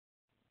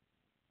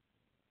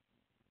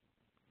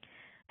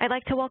I'd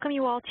like to welcome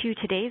you all to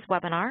today's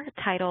webinar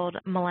titled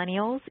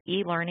Millennials,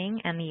 E-Learning,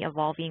 and the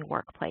Evolving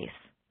Workplace.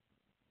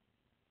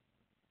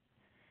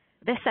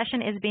 This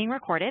session is being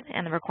recorded,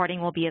 and the recording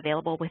will be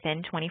available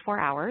within 24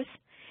 hours.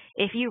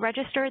 If you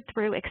registered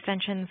through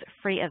Extension's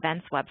free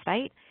events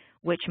website,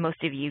 which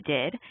most of you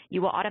did,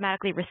 you will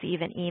automatically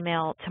receive an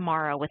email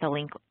tomorrow with a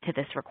link to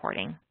this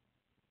recording.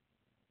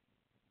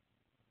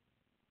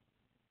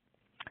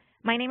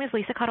 My name is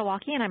Lisa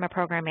Katawaki, and I'm a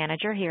program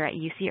manager here at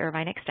UC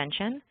Irvine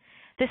Extension.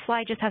 This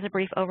slide just has a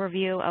brief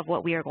overview of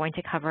what we are going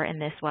to cover in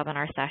this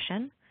webinar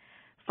session.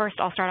 First,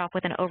 I'll start off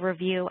with an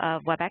overview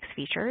of WebEx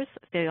features,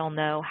 so you'll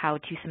know how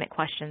to submit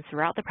questions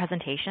throughout the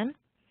presentation.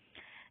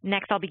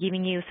 Next, I'll be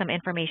giving you some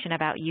information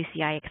about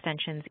UCI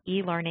Extension's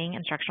e-learning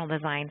instructional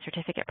design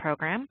certificate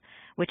program,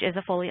 which is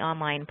a fully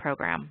online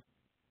program.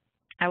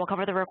 I will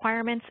cover the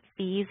requirements,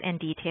 fees, and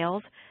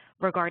details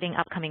regarding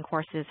upcoming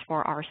courses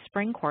for our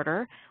spring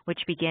quarter, which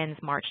begins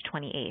March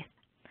 28th.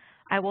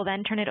 I will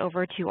then turn it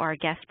over to our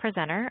guest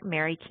presenter,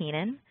 Mary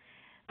Keenan,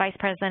 Vice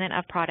President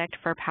of Product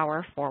for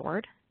Power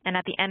Forward. And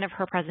at the end of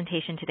her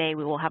presentation today,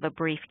 we will have a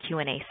brief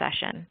Q&A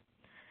session.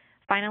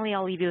 Finally,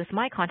 I'll leave you with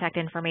my contact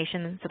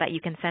information so that you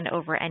can send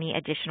over any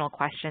additional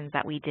questions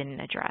that we didn't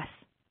address.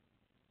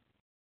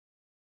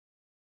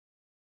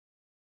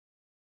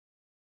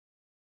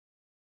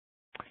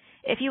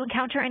 If you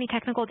encounter any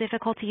technical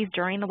difficulties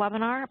during the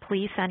webinar,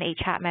 please send a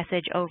chat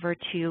message over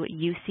to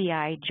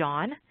UCI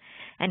John,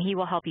 and he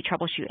will help you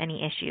troubleshoot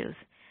any issues.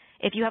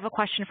 If you have a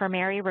question for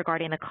Mary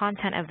regarding the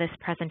content of this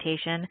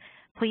presentation,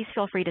 please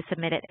feel free to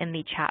submit it in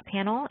the chat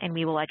panel, and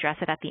we will address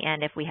it at the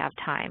end if we have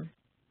time.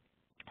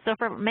 So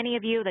for many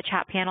of you, the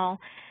chat panel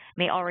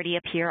may already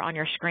appear on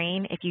your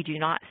screen. If you do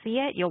not see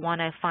it, you'll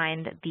want to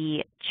find the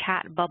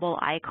chat bubble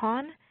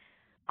icon.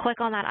 Click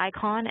on that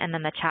icon, and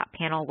then the chat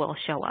panel will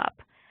show up.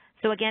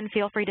 So again,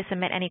 feel free to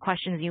submit any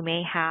questions you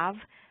may have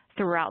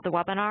throughout the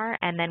webinar,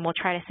 and then we'll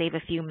try to save a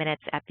few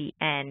minutes at the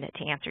end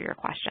to answer your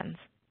questions.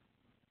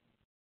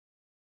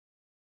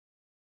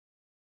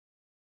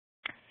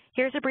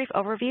 Here's a brief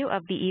overview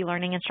of the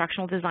e-learning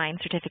instructional design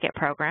certificate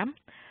program.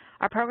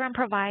 Our program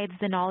provides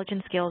the knowledge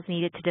and skills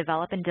needed to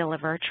develop and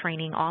deliver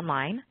training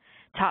online.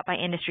 Taught by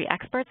industry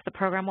experts, the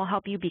program will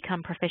help you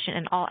become proficient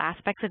in all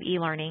aspects of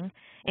e-learning,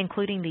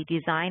 including the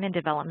design and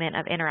development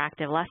of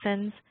interactive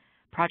lessons,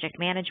 project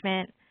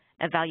management,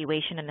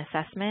 evaluation and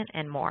assessment,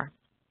 and more.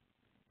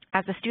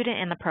 As a student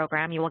in the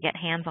program, you will get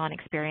hands-on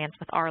experience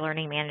with our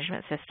learning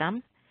management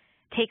system,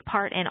 take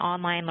part in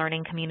online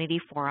learning community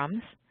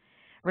forums,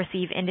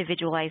 receive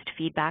individualized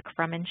feedback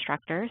from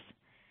instructors,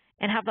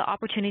 and have the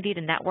opportunity to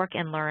network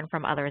and learn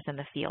from others in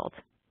the field.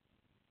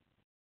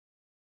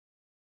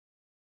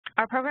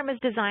 Our program is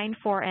designed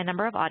for a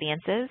number of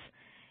audiences: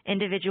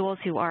 individuals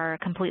who are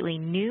completely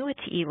new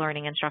to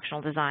e-learning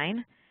instructional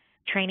design,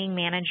 training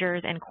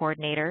managers and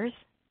coordinators,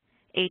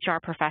 HR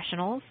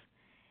professionals,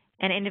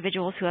 and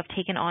individuals who have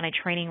taken on a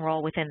training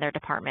role within their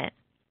department.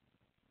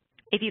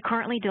 If you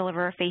currently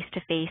deliver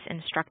face-to-face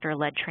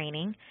instructor-led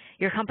training,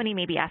 your company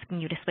may be asking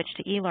you to switch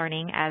to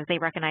e-learning as they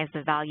recognize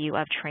the value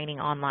of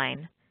training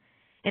online.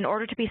 In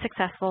order to be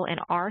successful in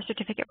our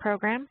certificate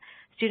program,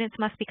 students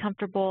must be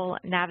comfortable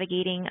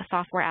navigating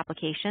software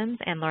applications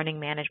and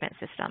learning management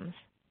systems.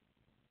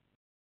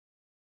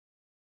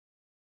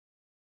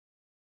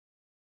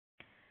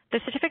 The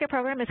certificate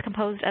program is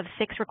composed of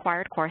 6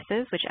 required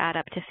courses, which add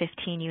up to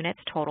 15 units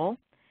total.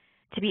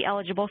 To be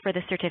eligible for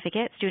this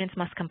certificate, students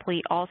must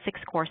complete all 6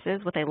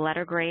 courses with a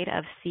letter grade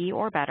of C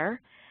or better,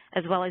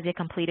 as well as a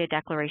completed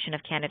declaration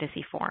of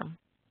candidacy form.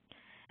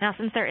 Now,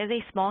 since there is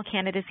a small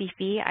candidacy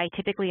fee, I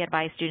typically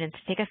advise students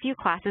to take a few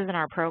classes in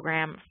our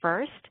program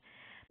first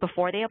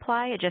before they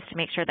apply, just to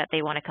make sure that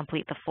they want to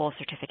complete the full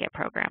certificate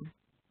program.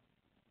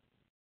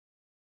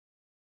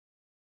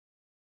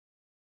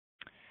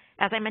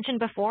 As I mentioned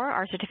before,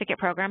 our certificate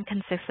program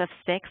consists of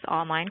 6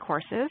 online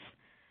courses.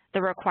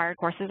 The required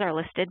courses are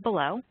listed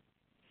below: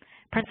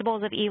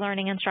 Principles of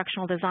E-Learning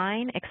Instructional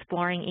Design,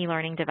 Exploring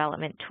E-Learning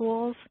Development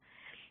Tools,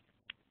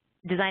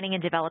 Designing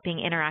and Developing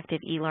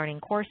Interactive E-Learning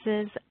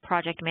Courses,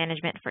 Project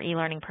Management for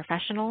E-Learning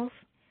Professionals,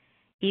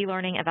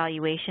 E-Learning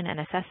Evaluation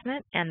and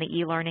Assessment, and the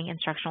E-Learning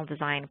Instructional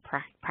Design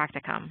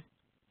Practicum.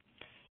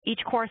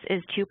 Each course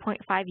is 2.5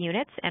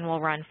 units and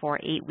will run for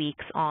 8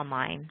 weeks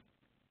online.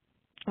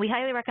 We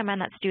highly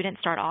recommend that students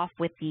start off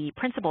with the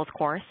Principles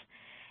course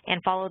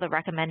and follow the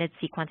recommended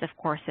sequence of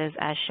courses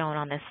as shown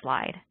on this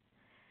slide.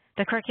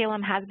 The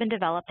curriculum has been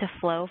developed to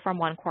flow from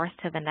one course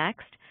to the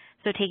next,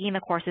 so taking the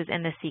courses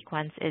in this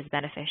sequence is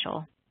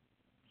beneficial.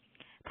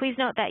 Please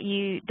note that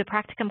the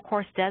Practicum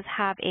course does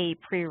have a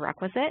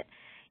prerequisite.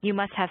 You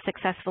must have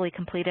successfully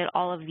completed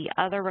all of the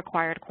other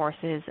required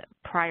courses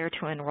prior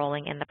to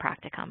enrolling in the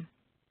Practicum.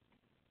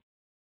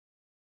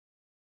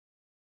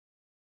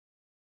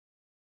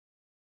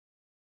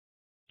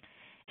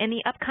 In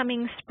the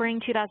upcoming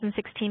spring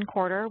 2016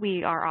 quarter,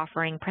 we are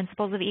offering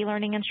Principles of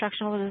E-Learning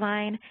Instructional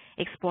Design,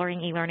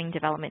 Exploring E-Learning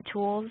Development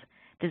Tools,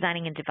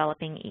 Designing and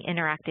Developing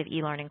Interactive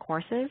E-Learning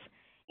Courses,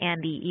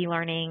 and the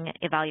E-Learning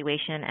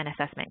Evaluation and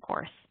Assessment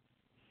course.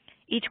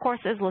 Each course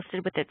is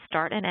listed with its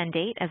start and end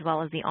date, as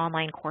well as the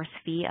online course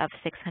fee of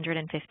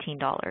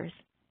 $615.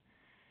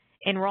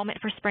 Enrollment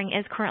for spring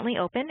is currently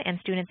open, and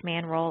students may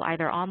enroll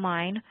either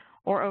online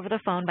or over the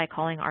phone by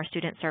calling our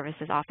Student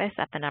Services office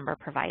at the number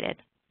provided.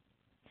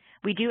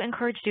 We do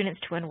encourage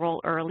students to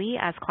enroll early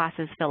as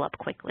classes fill up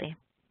quickly.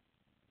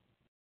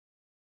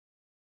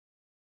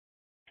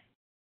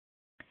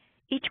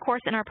 Each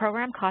course in our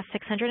program costs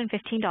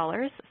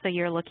 $615, so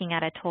you're looking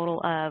at a total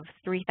of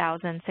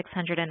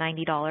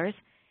 $3,690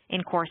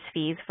 in course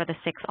fees for the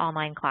 6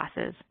 online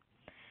classes.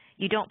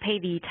 You don't pay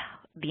the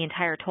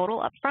entire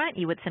total up front.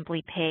 You would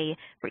simply pay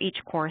for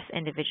each course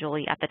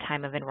individually at the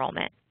time of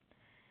enrollment.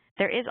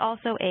 There is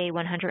also a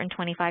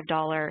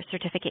 $125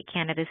 certificate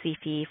candidacy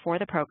fee for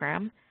the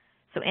program.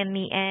 So in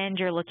the end,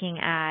 you're looking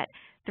at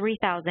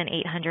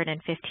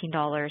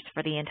 $3,815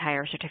 for the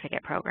entire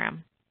certificate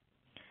program.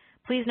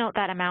 Please note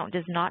that amount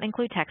does not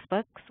include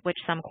textbooks, which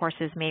some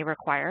courses may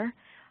require.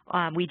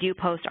 We do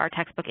post our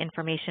textbook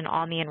information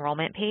on the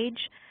enrollment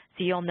page,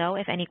 so you'll know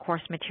if any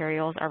course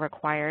materials are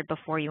required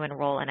before you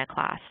enroll in a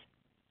class.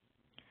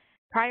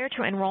 Prior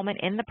to enrollment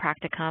in the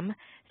practicum,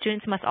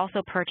 students must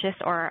also purchase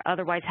or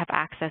otherwise have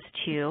access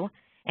to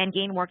and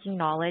gain working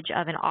knowledge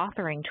of an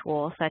authoring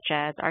tool such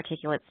as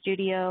Articulate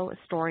Studio,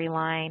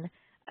 Storyline,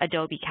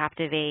 Adobe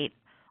Captivate,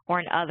 or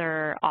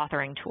another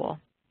authoring tool.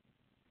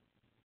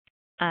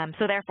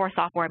 So therefore,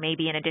 software may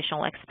be an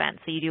additional expense,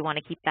 so you do want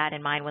to keep that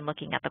in mind when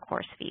looking at the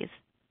course fees.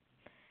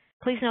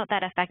 Please note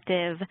that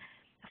effective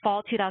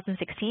fall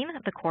 2016,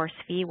 the course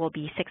fee will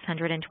be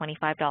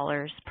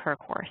 $625 per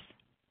course.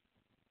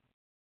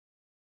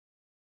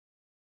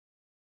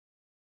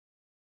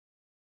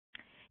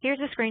 Here's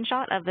a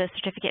screenshot of the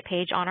certificate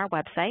page on our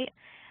website.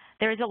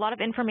 There is a lot of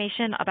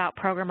information about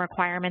program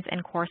requirements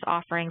and course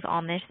offerings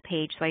on this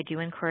page, so I do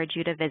encourage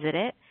you to visit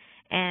it.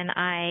 And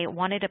I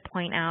wanted to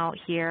point out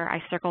here,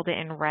 I circled it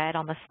in red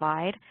on the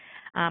slide,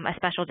 a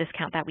special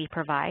discount that we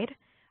provide.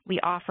 We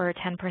offer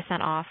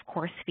 10% off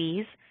course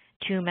fees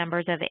to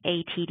members of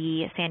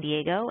ATD San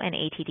Diego and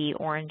ATD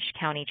Orange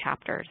County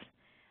chapters.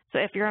 So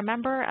if you're a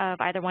member of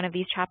either one of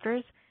these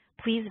chapters,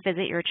 please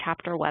visit your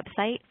chapter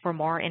website for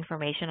more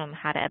information on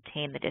how to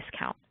obtain the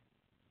discount.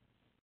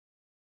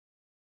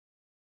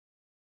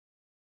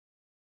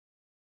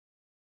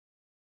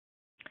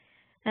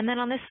 And then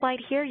on this slide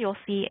here, you'll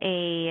see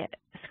a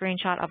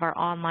screenshot of our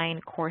online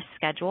course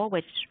schedule,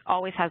 which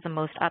always has the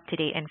most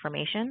up-to-date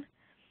information.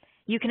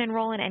 You can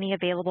enroll in any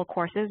available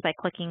courses by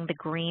clicking the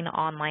green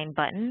online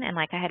button. And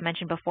like I had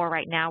mentioned before,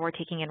 right now we're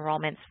taking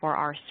enrollments for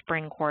our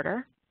spring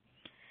quarter.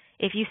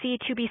 If you see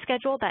to be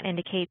scheduled, that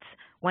indicates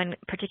when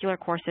particular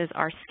courses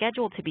are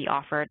scheduled to be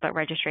offered, but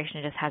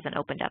registration just hasn't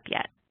opened up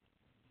yet.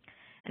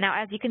 Now,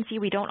 as you can see,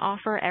 we don't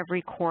offer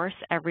every course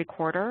every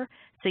quarter,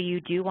 so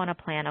you do want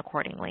to plan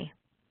accordingly.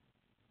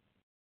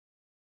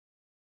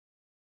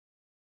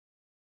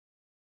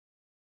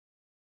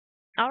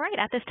 All right,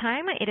 at this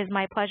time, it is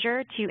my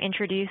pleasure to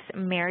introduce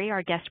Mary,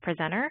 our guest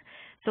presenter.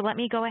 So let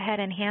me go ahead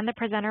and hand the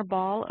presenter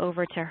ball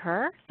over to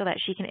her so that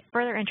she can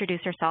further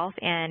introduce herself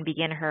and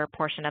begin her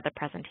portion of the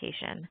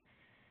presentation.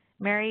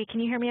 Mary, can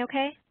you hear me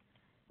okay?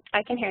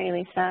 I can hear you,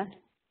 Lisa.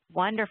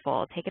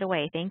 Wonderful. Take it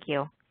away. Thank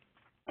you.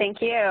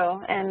 Thank you,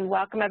 and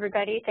welcome,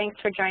 everybody. Thanks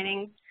for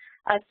joining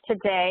us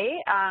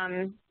today.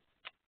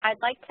 I'd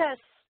like to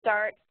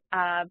start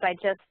by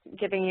just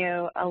giving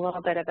you a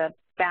little bit of a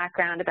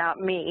background about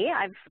me.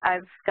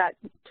 I've got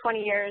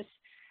 20 years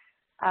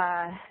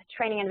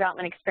training and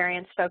development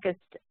experience focused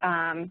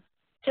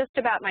just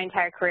about my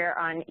entire career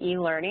on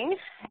e-learning,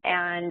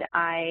 and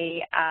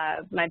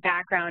my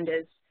background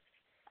is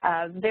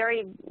I've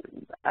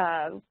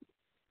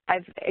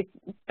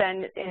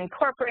been in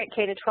corporate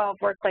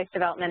K-12 workplace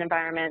development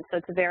environment, so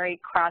it's a very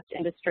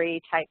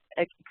cross-industry type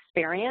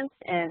experience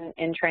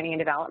in training and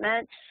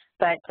development.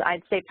 But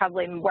I'd say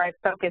probably where I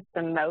focus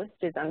the most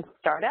is on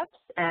startups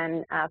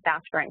and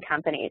fast-growing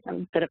companies.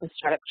 I'm a bit of a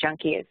startup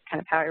junkie is kind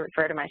of how I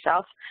refer to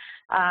myself.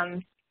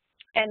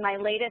 And my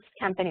latest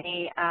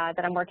company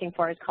that I'm working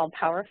for is called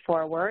Power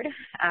Forward.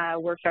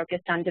 We're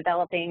focused on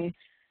developing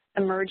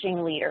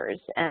emerging leaders,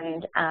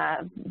 and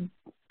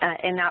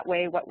in that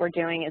way what we're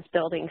doing is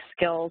building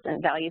skills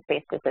and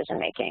values-based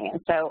decision-making. And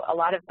so a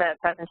lot of the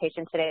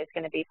presentation today is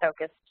going to be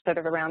focused sort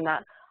of around the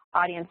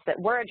audience that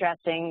we're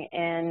addressing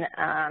in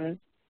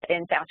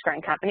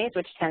fast-growing companies,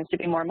 which tends to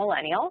be more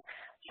millennial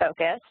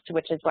focused,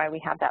 which is why we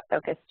have that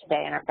focus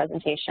today in our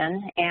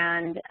presentation.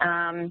 And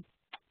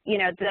you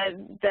know,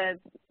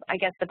 I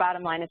guess the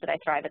bottom line is that I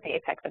thrive at the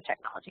apex of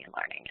technology and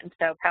learning, and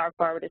so Power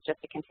Forward is just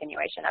a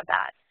continuation of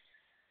that.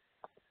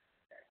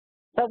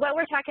 But what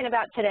we're talking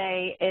about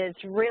today is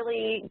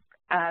really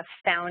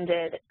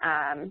founded,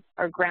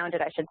 or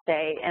grounded, I should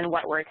say, in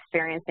what we're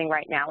experiencing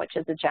right now, which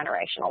is a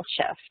generational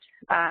shift.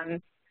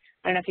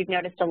 I don't know if you've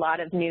noticed a lot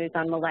of news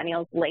on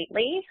millennials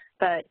lately,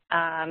 but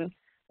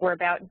we're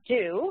about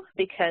due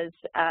because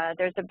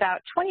there's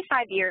about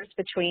 25 years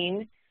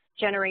between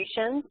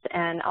generations,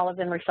 and all of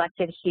them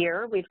reflected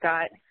here. We've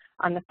got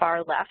on the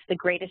far left, the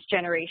greatest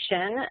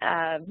generation.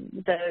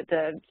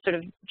 The sort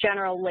of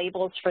general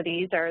labels for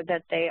these are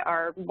that they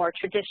are more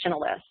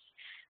traditionalists.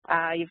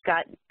 You've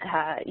got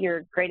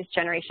your greatest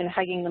generation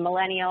hugging the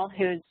millennial,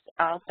 who's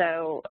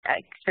also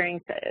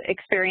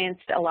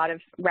experienced a lot of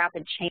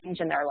rapid change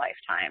in their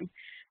lifetime.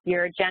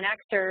 Your Gen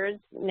Xers,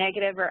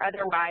 negative or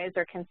otherwise,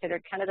 are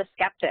considered kind of the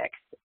skeptics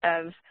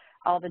of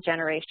all the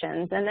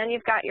generations. And then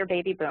you've got your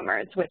baby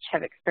boomers, which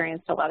have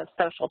experienced a lot of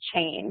social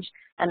change,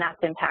 and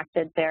that's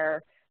impacted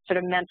their sort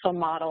of mental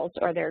models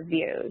or their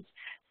views.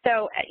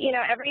 So, you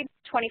know, every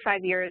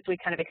 25 years we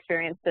kind of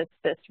experience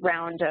this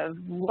round of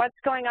what's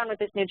going on with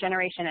this new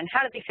generation and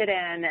how do they fit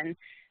in, and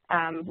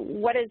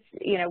what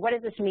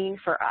does this mean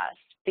for us?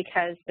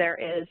 Because there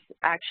is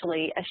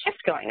actually a shift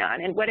going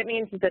on, and what it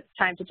means is it's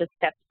time to just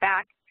step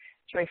back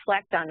to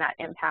reflect on that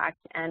impact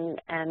and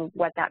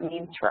what that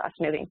means for us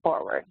moving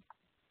forward.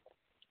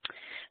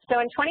 So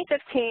in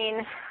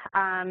 2015,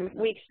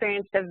 we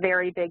experienced a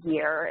very big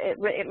year.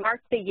 It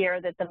marked the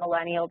year that the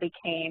millennial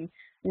became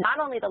not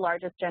only the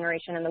largest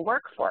generation in the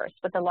workforce,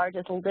 but the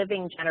largest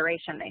living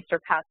generation. They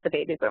surpassed the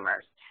baby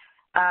boomers.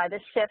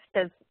 This shift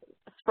has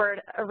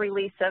spurred a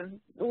release of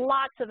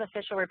lots of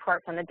official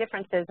reports on the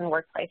differences in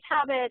workplace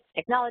habits,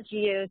 technology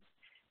use,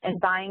 and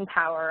buying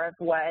power of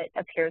what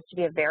appears to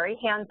be a very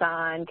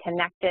hands-on,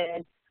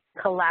 connected,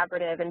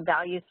 collaborative, and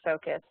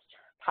values-focused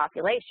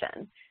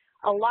population.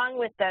 Along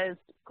with those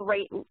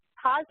great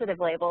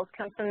positive labels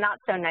come some not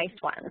so nice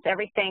ones,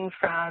 everything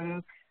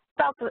from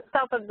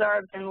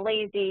self-absorbed and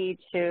lazy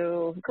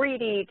to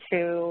greedy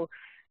to,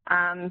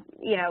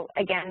 you know,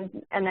 again,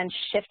 and then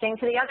shifting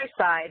to the other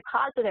side,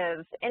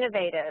 positive,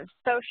 innovative,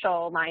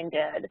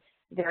 social-minded,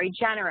 very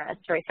generous,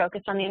 very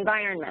focused on the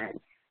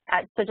environment.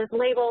 So just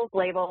labels,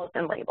 labels,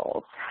 and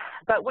labels.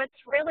 But what's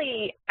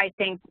really, I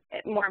think,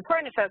 more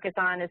important to focus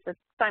on is that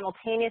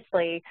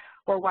simultaneously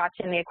we're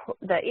watching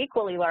the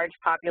equally large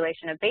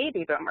population of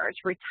baby boomers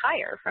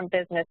retire from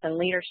business and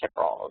leadership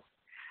roles.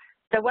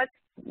 So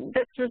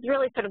this has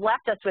really sort of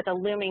left us with a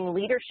looming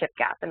leadership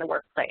gap in the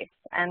workplace.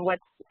 And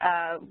what's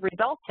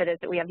resulted is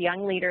that we have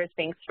young leaders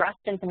being thrust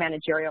into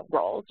managerial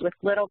roles with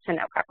little to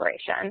no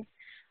preparation.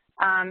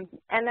 And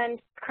then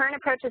current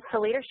approaches to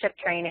leadership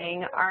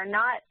training are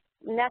not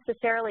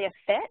necessarily a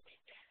fit,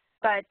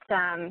 but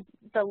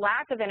the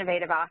lack of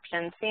innovative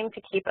options seem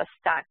to keep us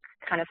stuck,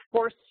 kind of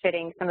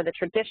force-fitting some of the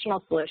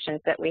traditional solutions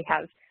that we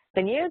have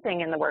been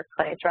using in the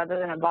workplace rather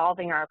than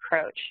evolving our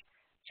approach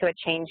to a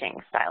changing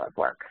style of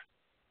work.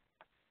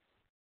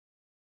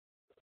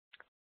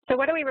 So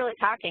what are we really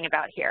talking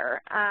about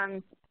here?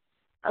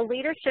 A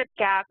leadership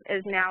gap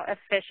is now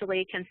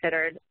officially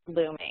considered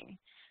looming,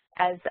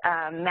 as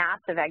a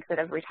massive exit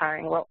of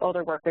retiring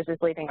older workers is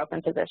leaving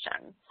open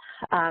positions.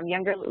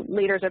 Younger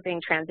leaders are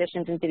being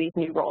transitioned into these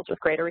new roles with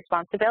greater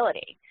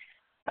responsibility.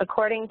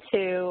 According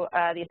to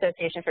the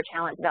Association for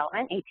Talent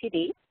Development,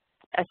 ATD,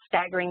 a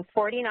staggering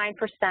 49%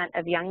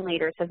 of young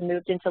leaders have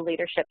moved into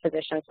leadership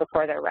positions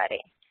before they're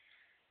ready.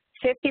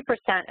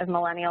 50% of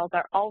millennials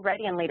are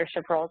already in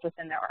leadership roles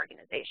within their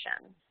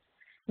organization.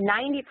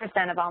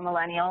 90% of all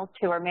millennials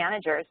who are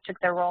managers took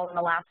their role in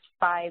the last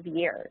 5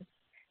 years.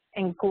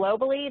 And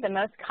globally, the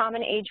most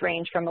common age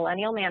range for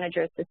millennial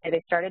managers to say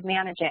they started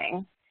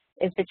managing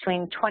is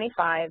between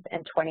 25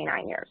 and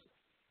 29 years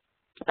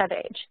of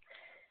age.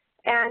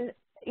 And,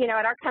 you know,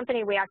 at our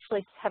company, we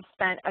actually have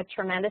spent a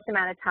tremendous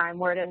amount of time.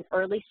 We're at an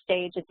early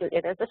stage.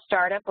 It is a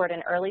startup. We're at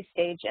an early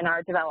stage in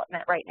our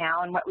development right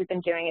now. And what we've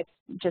been doing is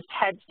just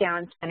heads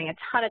down, spending a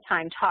ton of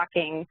time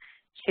talking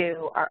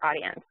to our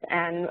audience.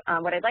 And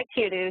what I'd like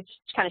to do is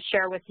kind of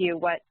share with you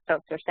what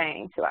folks are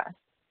saying to us.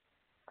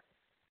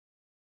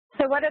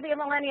 So what are the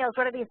millennials,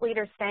 what are these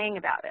leaders saying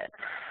about it?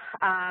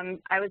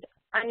 I was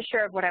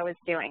unsure of what I was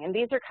doing, and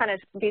these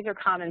are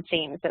common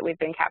themes that we've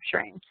been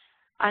capturing.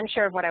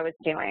 Unsure of what I was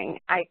doing.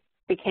 I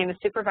became a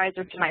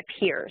supervisor to my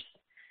peers.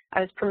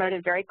 I was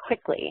promoted very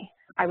quickly.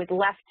 I was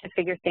left to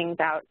figure things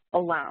out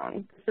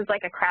alone. This is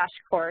like a crash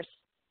course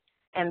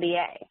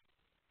MBA.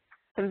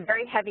 Some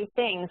very heavy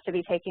things to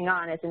be taking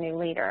on as a new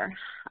leader,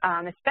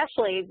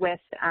 especially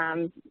with,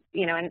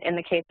 you know, in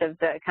the case of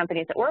the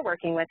companies that we're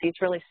working with, these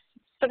really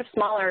sort of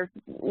smaller,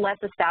 less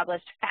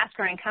established,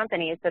 fast-growing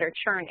companies that are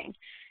churning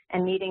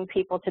and needing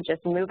people to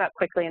just move up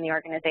quickly in the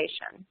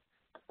organization.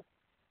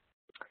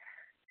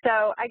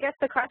 So I guess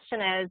the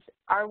question is,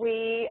 are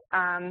we,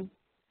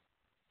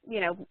 you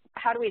know,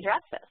 how do we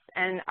address this?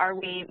 And are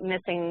we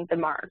missing the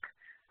mark?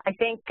 I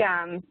think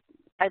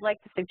I'd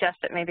like to suggest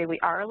that maybe we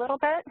are a little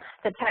bit.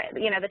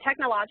 You know, the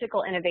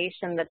technological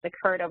innovation that's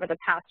occurred over the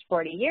past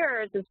 40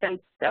 years has been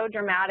so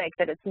dramatic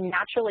that it's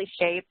naturally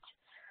shaped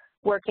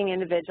working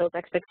individuals'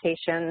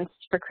 expectations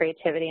for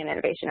creativity and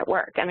innovation at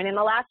work. I mean, in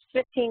the last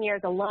 15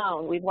 years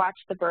alone, we've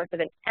watched the birth of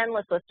an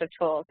endless list of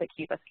tools that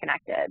keep us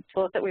connected,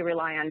 tools that we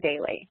rely on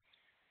daily.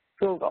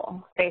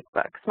 Google,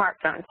 Facebook,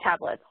 smartphones,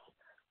 tablets,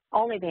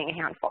 only being a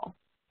handful.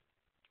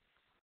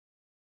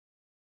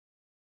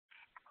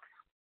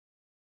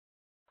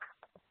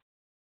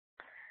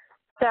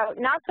 So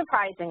not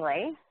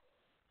surprisingly,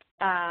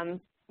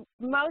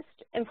 most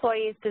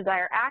employees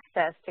desire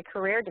access to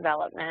career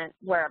development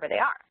wherever they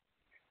are.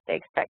 They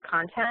expect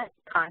content,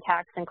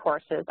 contacts, and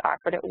courses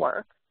offered at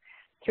work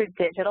through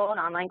digital and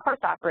online course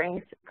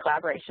offerings,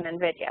 collaboration, and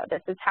video.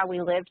 This is how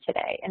we live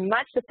today, in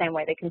much the same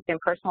way they consume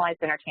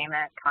personalized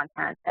entertainment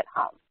content at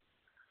home.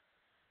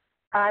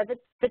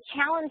 The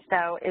challenge,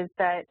 though, is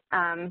that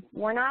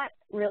we're not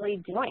really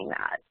doing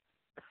that.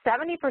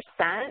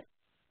 70%,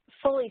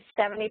 fully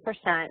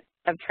 70%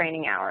 of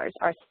training hours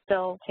are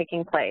still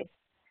taking place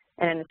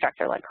in an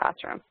instructor-led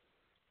classroom.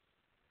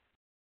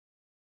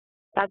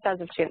 That's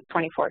as of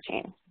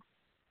 2014.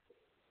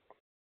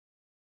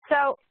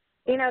 So,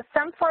 you know,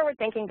 some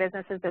forward-thinking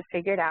businesses have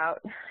figured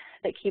out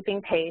that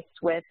keeping pace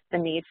with the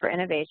need for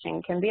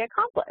innovation can be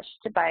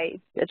accomplished by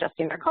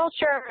adjusting their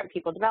culture and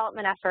people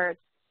development efforts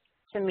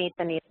to meet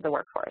the needs of the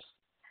workforce.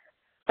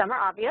 Some are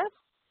obvious,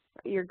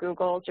 your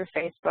Googles, your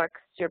Facebooks,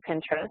 your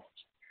Pinterest,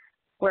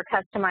 where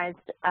customized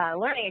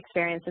learning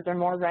experiences are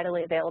more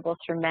readily available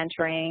through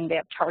mentoring, they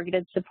have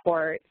targeted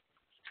support.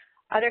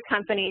 Other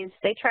companies,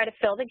 they try to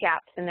fill the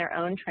gaps in their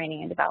own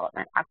training and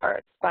development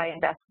efforts by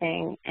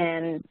investing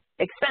in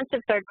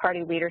expensive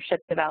third-party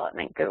leadership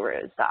development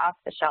gurus, the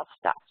off-the-shelf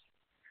stuff.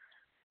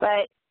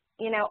 But,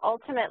 you know,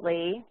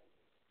 ultimately,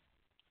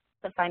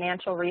 the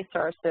financial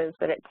resources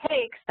that it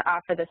takes to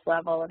offer this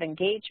level of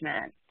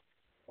engagement,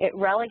 it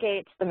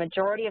relegates the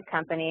majority of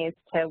companies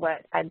to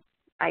what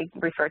I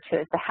refer to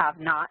as the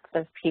have-nots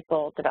of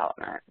people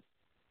development.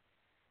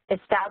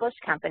 Established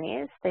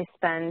companies, they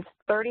spend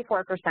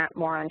 34%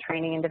 more on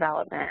training and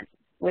development,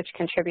 which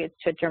contributes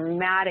to a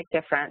dramatic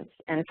difference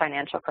in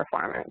financial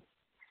performance.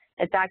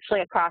 It's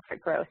actually a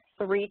profit growth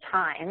 3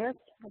 times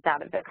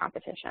that of their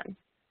competition.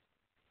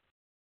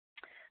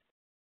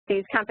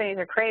 These companies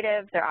are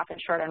creative, they're often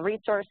short on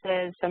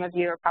resources. Some of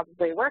you are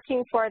probably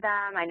working for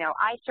them. I know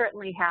I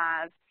certainly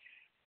have,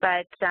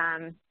 but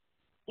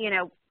you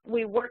know,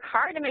 we work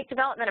hard to make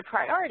development a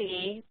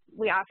priority.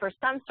 We offer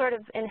some sort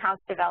of in-house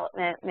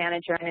development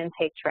manager and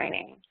intake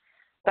training.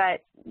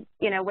 But,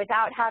 you know,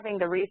 without having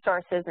the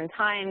resources and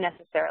time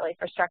necessarily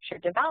for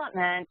structured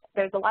development,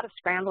 there's a lot of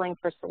scrambling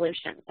for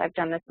solutions. I've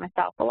done this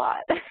myself a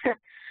lot.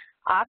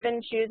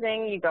 Often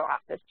choosing, you go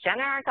off this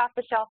generic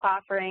off-the-shelf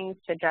offerings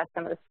to address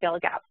some of the skill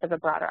gaps of a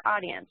broader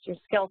audience, your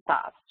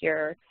Skillsofts,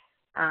 your,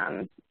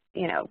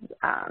 you know,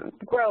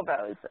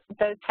 Grovos,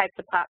 those types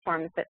of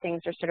platforms that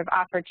things are sort of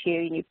offered to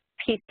you, and you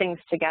piece things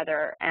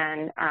together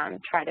and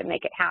try to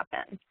make it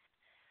happen.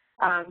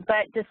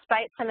 But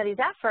despite some of these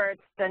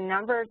efforts, the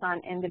numbers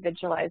on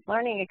individualized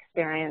learning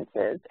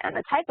experiences and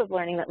the type of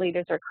learning that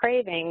leaders are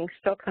craving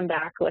still come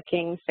back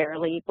looking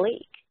fairly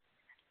bleak.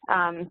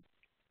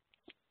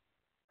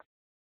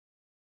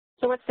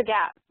 So what's the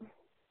gap?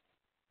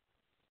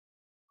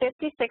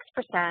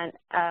 56%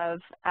 of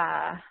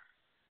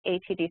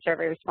APD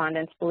survey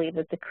respondents believe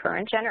that the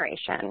current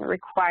generation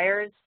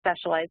requires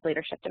specialized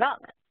leadership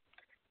development.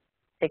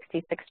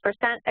 66%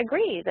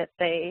 agree that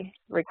they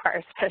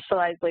require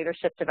specialized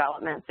leadership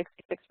development,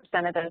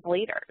 66% of those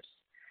leaders.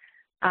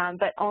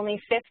 But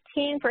only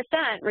 15%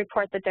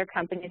 report that their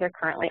companies are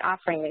currently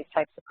offering these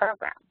types of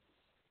programs.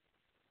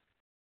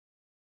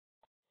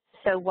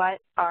 So what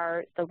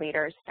are the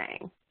leaders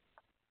saying?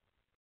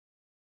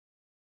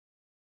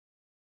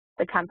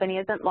 The company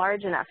isn't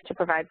large enough to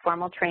provide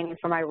formal training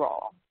for my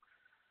role.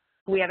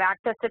 We have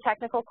access to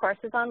technical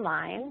courses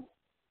online,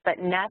 but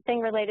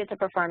nothing related to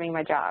performing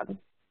my job.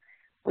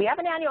 We have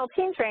an annual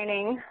team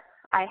training.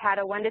 I had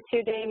a 1 to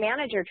 2 day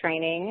manager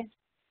training.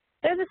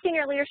 There's a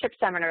senior leadership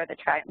seminar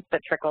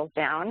that trickles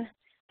down.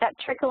 That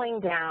trickling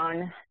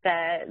down,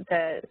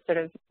 the sort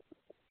of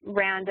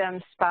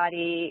random,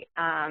 spotty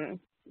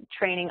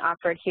training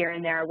offered here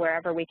and there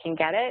wherever we can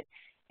get it,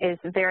 is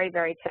very,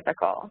 very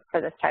typical for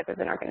this type of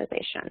an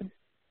organization.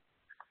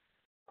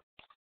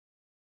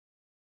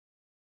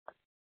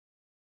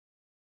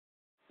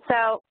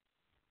 So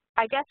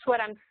I guess what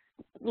I'm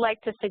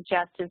like to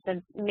suggest is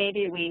that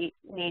maybe we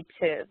need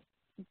to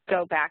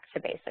go back to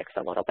basics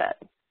a little bit.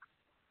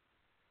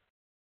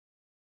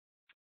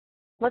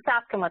 Let's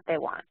ask them what they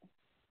want.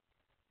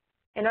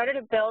 In order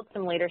to build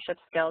some leadership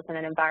skills in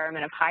an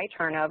environment of high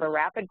turnover,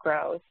 rapid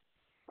growth,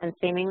 and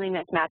seemingly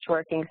mismatched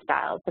working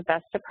styles, the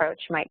best approach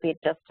might be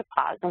just to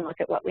pause and look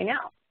at what we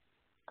know.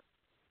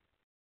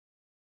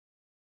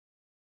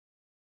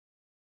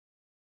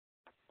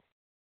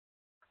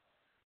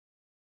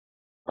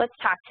 Let's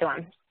talk to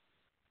them.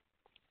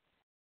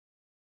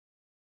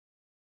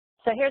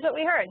 So here's what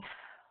we heard.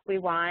 We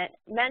want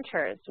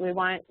mentors, we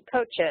want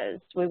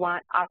coaches, we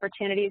want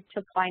opportunities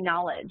to apply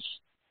knowledge.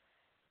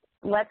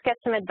 Let's get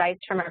some advice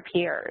from our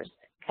peers.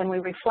 Can we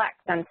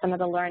reflect on some of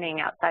the learning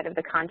outside of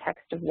the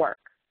context of work?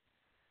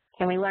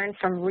 Can we learn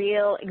from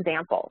real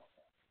examples?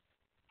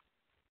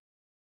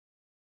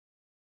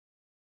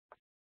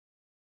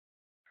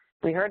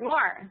 We heard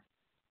more.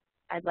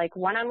 I'd like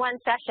one-on-one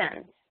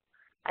sessions.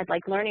 I'd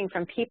like learning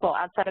from people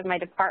outside of my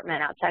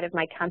department, outside of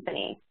my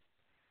company.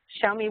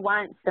 Show me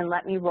once and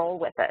let me roll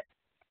with it.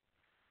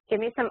 Give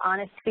me some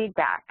honest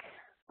feedback.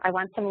 I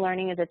want some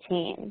learning as a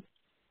team.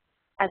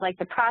 I'd like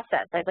to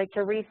process, I'd like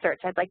to research,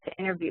 I'd like to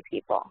interview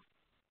people.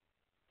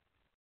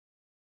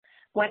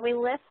 When we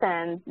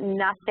listened,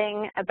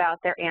 nothing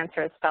about their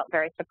answers felt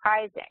very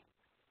surprising,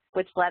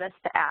 which led us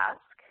to ask,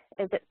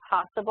 is it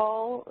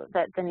possible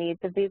that the needs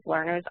of these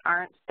learners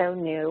aren't so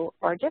new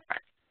or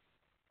different?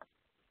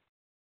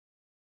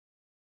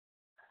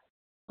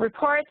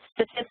 Reports,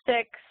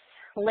 statistics,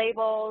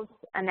 labels,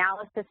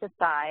 analysis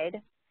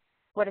aside,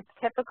 what a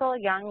typical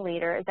young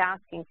leader is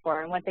asking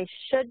for and what they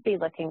should be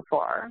looking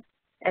for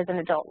as an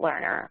adult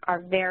learner are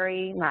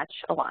very much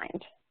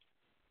aligned.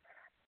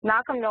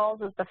 Malcolm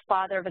Knowles is the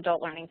father of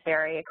adult learning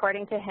theory.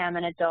 According to him,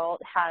 an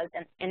adult has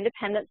an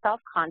independent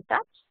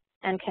self-concept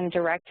and can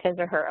direct his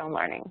or her own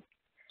learning.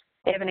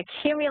 They have an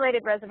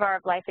accumulated reservoir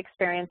of life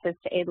experiences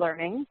to aid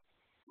learning.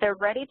 They're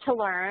ready to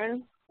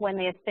learn when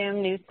they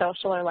assume new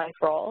social or life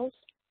roles.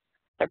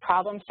 They're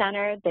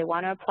problem-centered. They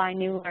want to apply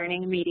new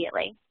learning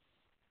immediately.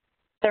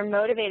 They're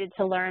motivated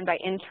to learn by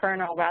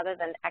internal rather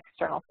than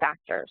external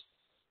factors.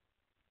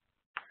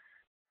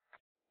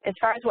 As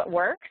far as what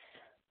works,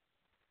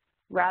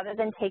 rather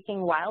than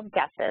taking wild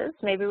guesses,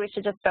 maybe we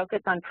should just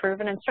focus on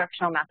proven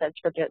instructional methods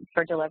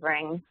for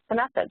delivering the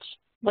message.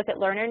 Look at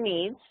learner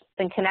needs,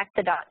 then connect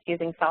the dots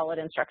using solid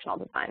instructional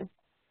design.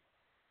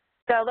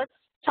 So let's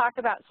talk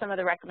about some of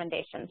the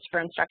recommendations for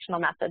instructional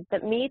methods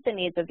that meet the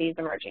needs of these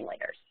emerging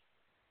leaders.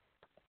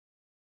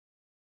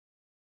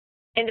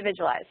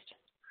 Individualized.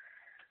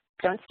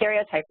 Don't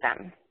stereotype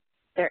them.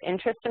 Their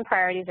interests and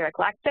priorities are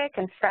eclectic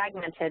and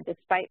fragmented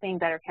despite being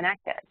better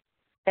connected.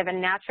 They have a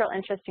natural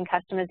interest in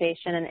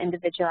customization and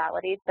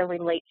individuality, so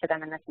relate to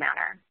them in this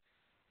manner.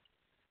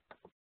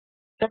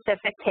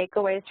 Specific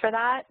takeaways for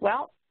that?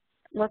 Well,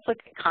 let's look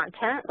at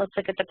content, let's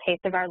look at the pace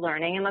of our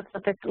learning, and let's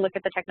look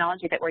at the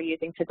technology that we're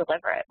using to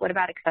deliver it. What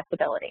about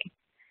accessibility?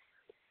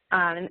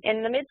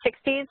 In the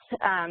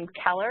mid-60s,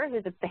 Keller,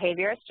 who's a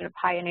behaviorist and a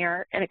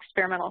pioneer in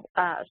experimental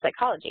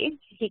psychology,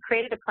 he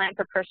created a plan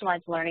for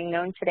personalized learning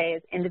known today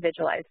as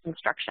individualized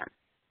instruction.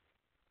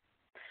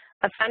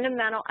 A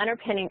fundamental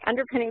underpinning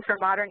for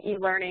modern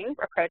e-learning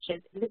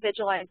approaches,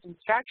 individualized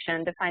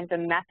instruction defines a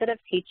method of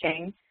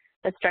teaching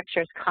that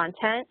structures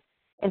content,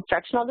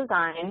 instructional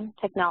design,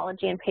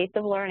 technology, and pace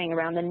of learning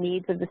around the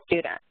needs of the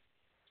student.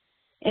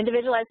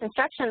 Individualized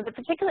instruction is a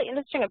particularly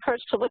interesting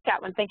approach to look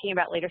at when thinking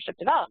about leadership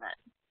development.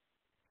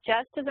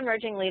 Just as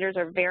emerging leaders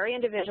are very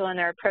individual in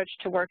their approach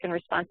to work and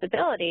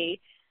responsibility,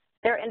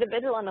 they're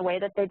individual in the way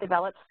that they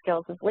develop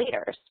skills as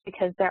leaders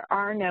because there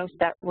are no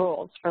set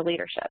rules for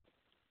leadership.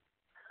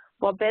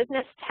 While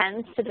business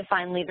tends to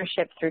define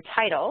leadership through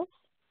titles,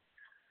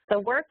 the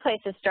workplace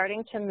is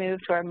starting to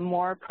move to a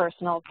more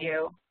personal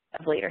view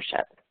of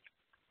leadership.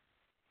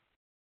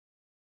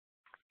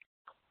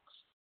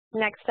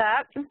 Next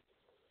up,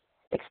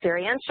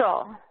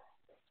 experiential.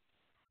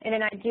 In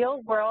an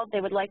ideal world,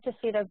 they would like to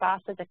see their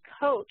boss as a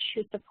coach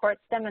who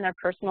supports them in their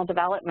personal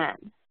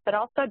development, but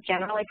also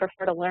generally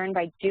prefer to learn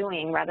by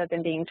doing rather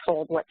than being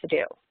told what to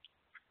do.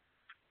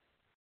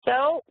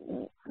 So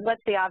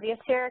what's the obvious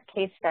here?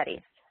 Case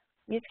studies.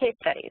 Use case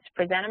studies.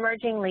 Present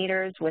emerging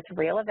leaders with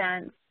real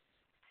events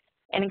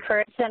and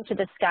encourage them to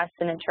discuss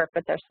and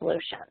interpret their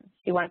solutions.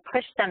 You want to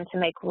push them to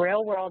make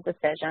real-world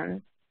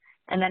decisions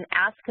and then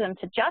ask them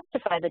to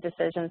justify the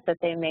decisions that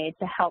they made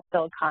to help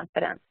build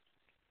confidence.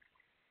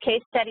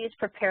 Case studies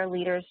prepare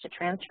leaders to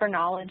transfer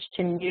knowledge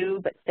to new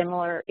but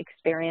similar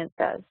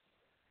experiences.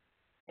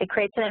 It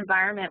creates an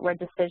environment where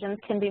decisions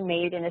can be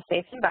made in a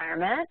safe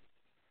environment,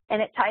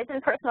 and it ties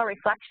in personal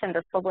reflection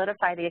to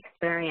solidify the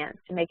experience,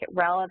 to make it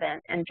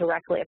relevant and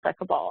directly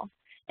applicable.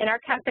 In our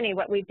company,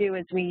 what we do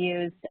is we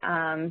use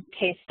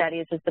case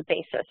studies as the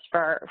basis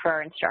for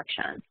our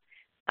instruction.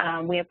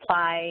 We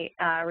apply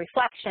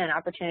reflection,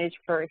 opportunities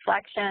for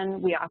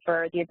reflection. We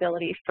offer the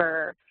ability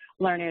for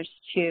learners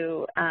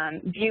to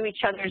view each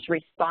other's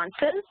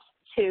responses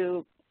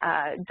to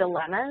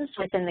dilemmas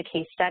within the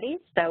case studies.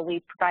 So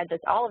we provide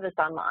all of this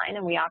online,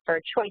 and we offer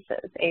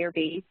choices, A or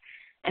B.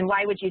 And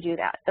why would you do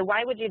that? The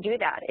why would you do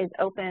that is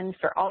open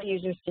for all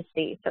users to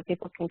see so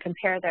people can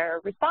compare their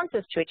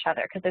responses to each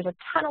other, because there's a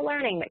ton of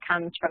learning that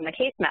comes from the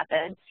case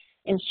method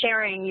in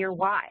sharing your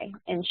why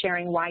and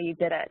sharing why you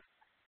did it.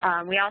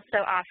 We also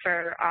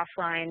offer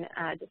offline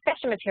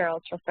discussion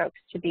materials for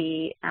folks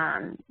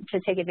to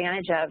take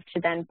advantage of,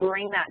 to then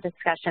bring that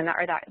discussion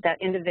or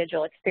that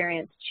individual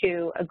experience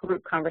to a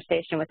group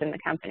conversation within the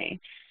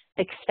company,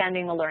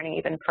 extending the learning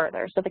even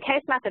further. So the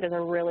case method is a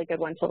really good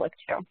one to look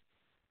to.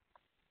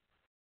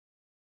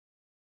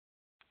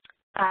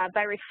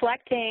 By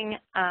reflecting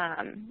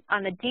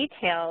on the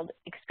detailed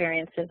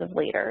experiences of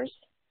leaders,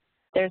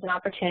 there's an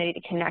opportunity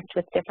to connect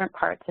with different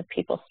parts of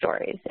people's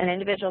stories. An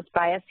individual's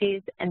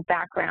biases and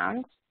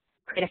backgrounds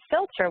create a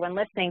filter when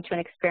listening to an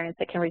experience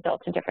that can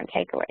result in different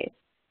takeaways.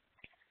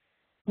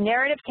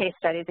 Narrative case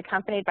studies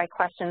accompanied by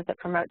questions that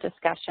promote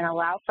discussion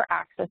allow for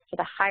access to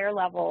the higher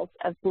levels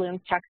of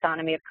Bloom's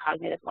taxonomy of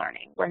cognitive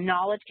learning, where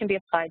knowledge can be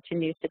applied to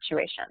new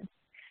situations.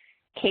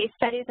 Case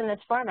studies in this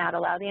format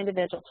allow the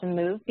individual to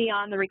move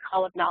beyond the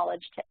recall of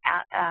knowledge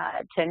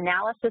to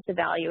analysis,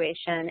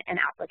 evaluation, and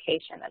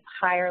application at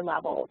higher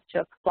levels to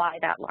apply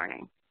that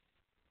learning.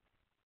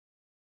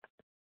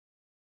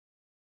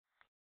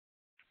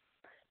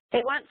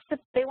 They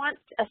want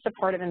a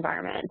supportive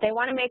environment. They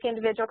want to make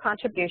individual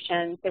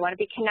contributions. They want to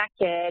be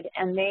connected,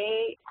 and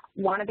they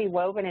want to be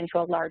woven into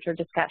a larger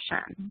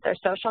discussion. Their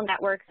social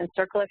networks and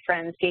circle of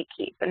friends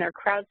gatekeep, and their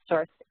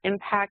crowdsourced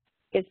impact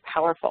is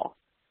powerful.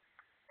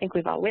 I think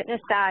we've all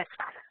witnessed that.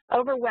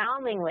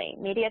 Overwhelmingly,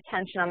 media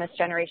attention on this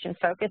generation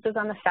focuses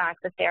on the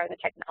fact that they are the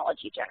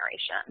technology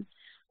generation.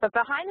 But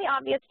behind the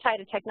obvious tie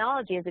to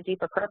technology is a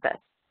deeper purpose.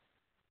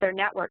 They're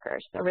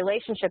networkers, they're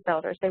relationship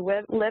builders, they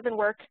live and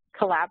work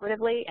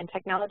collaboratively, and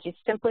technology is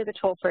simply the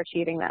tool for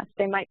achieving this.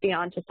 They might be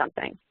onto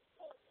something.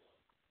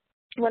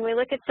 When we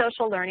look at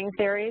social learning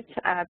theories,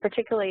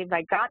 particularly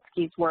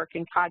Vygotsky's work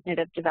in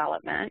cognitive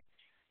development,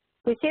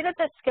 we see that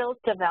the skills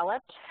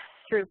developed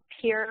through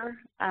peer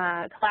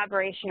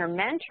collaboration or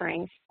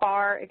mentoring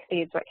far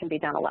exceeds what can be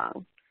done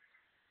alone.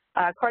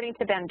 According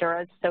to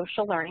Bandura's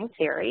social learning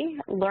theory,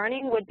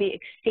 learning would be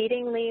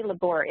exceedingly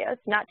laborious,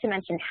 not to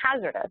mention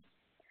hazardous,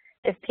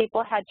 if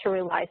people had to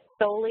rely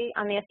solely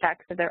on the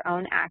effects of their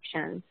own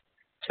actions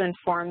to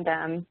inform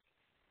them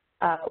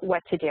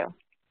what to do.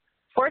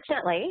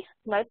 Fortunately,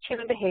 most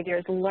human behavior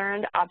is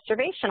learned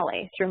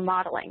observationally through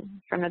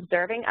modeling. From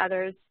observing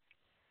others,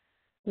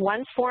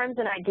 one forms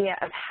an idea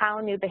of how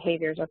new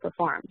behaviors are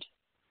performed.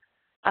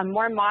 A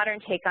more modern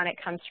take on it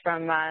comes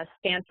from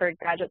Stanford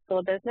Graduate School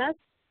of Business.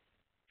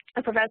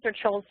 Professor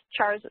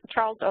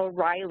Charles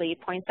O'Reilly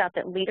points out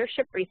that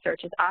leadership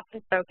research is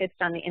often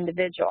focused on the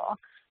individual,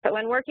 but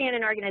when working in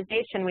an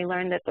organization, we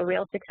learn that the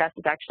real success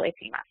is actually a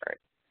team effort.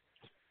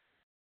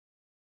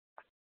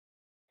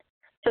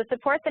 So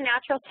support the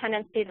natural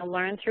tendency to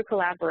learn through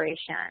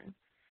collaboration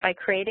by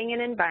creating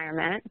an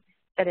environment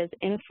that is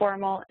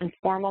informal and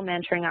formal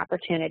mentoring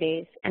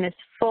opportunities and is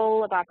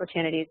full of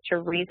opportunities to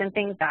reason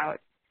things out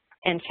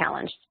and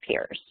challenge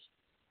peers.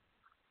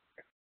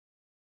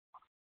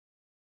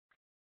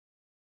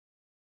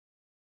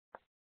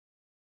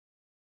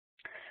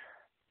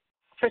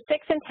 For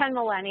 6 and 10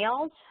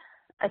 millennials,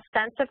 a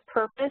sense of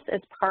purpose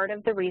is part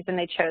of the reason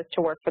they chose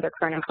to work for their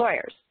current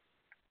employers.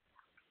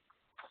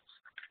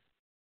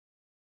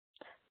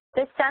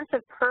 This sense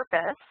of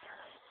purpose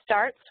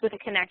starts with a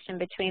connection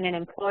between an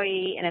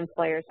employee and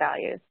employer's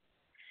values.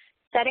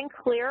 Setting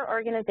clear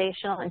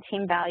organizational and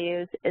team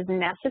values is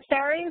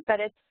necessary, but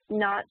it's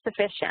not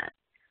sufficient.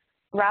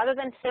 Rather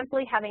than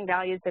simply having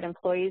values that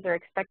employees are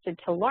expected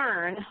to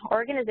learn,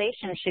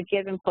 organizations should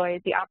give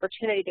employees the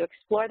opportunity to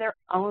explore their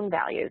own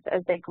values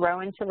as they grow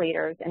into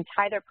leaders and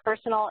tie their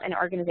personal and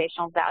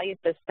organizational value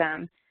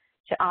system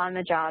to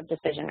on-the-job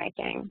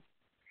decision-making.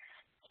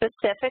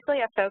 Specifically,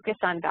 a focus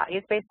on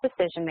values-based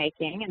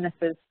decision-making, and this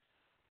is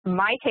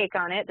my take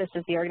on it, this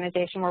is the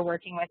organization we're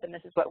working with, and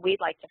this is what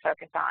we'd like to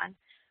focus on,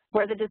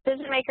 where the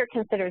decision maker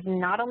considers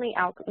not only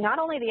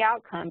the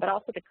outcome, but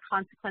also the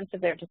consequence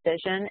of their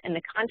decision in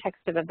the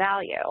context of a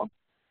value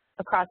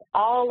across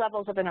all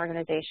levels of an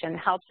organization,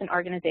 helps an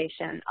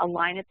organization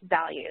align its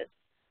values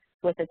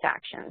with its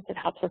actions. It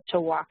helps us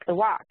to walk the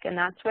walk, and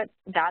that's what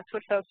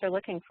folks are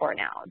looking for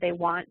now. They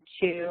want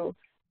to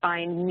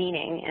find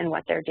meaning in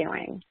what they're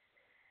doing.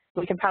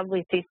 We can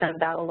probably see some of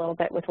that a little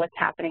bit with what's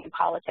happening in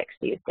politics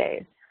these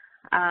days.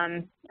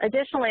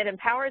 Additionally, it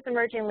empowers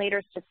emerging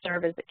leaders to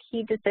serve as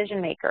key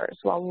decision makers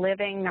while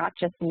living, not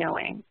just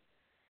knowing,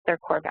 their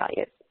core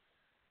values.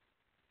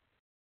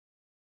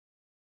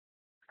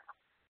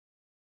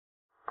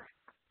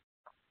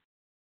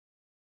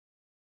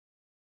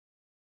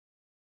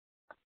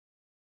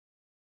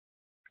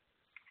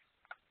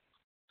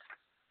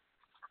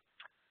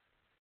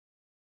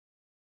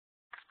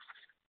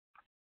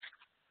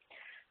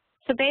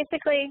 So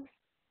basically,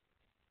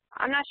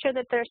 I'm not sure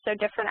that they're so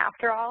different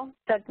after all,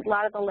 that a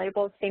lot of the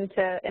labels seem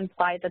to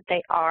imply that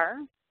they are.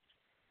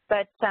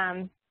 But,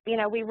 you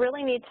know, we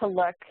really need to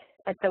look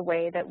at the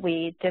way that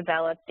we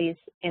develop these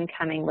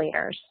incoming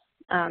leaders.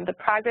 The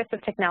progress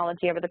of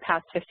technology over the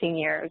past 15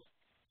 years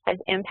has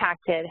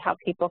impacted how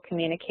people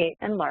communicate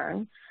and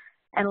learn.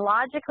 And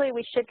logically,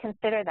 we should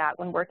consider that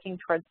when working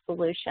towards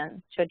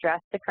solutions to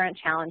address the current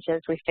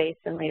challenges we face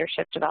in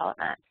leadership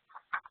development.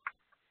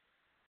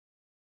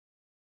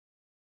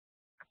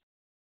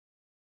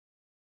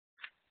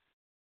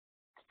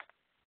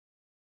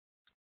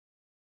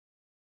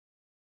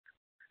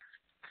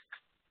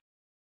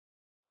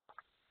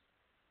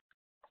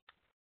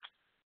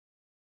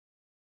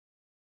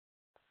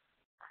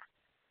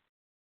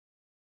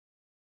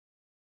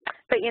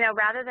 But, you know,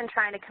 rather than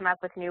trying to come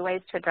up with new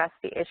ways to address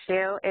the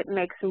issue, it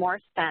makes more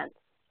sense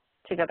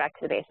to go back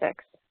to the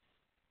basics.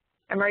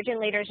 Emerging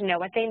leaders know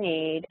what they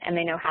need, and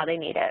they know how they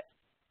need it.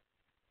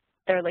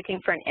 They're looking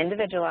for an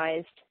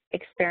individualized,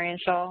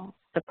 experiential,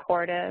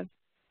 supportive,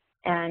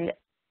 and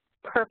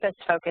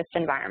purpose-focused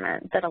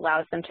environment that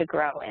allows them to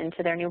grow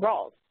into their new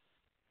roles.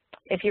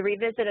 If you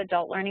revisit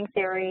adult learning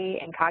theory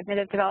and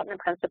cognitive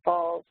development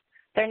principles,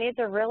 their needs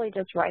are really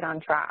just right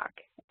on track.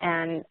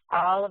 And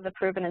all of the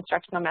proven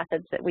instructional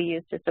methods that we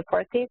use to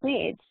support these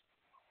needs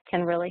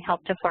can really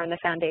help to form the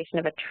foundation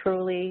of a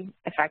truly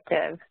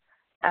effective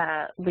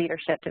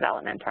leadership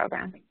development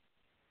program.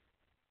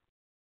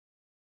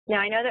 Now,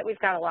 I know that we've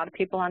got a lot of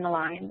people on the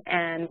line,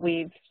 and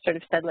we've sort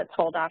of said let's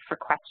hold off for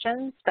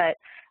questions, but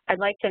I'd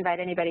like to invite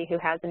anybody who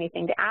has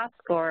anything to ask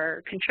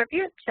or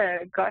contribute to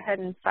go ahead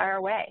and fire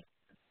away.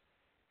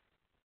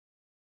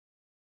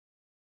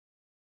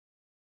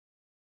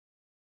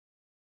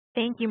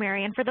 Thank you,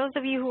 Mary. And for those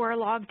of you who are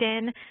logged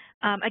in,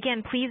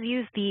 again, please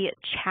use the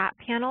chat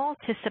panel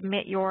to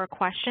submit your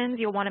questions.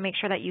 You'll want to make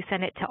sure that you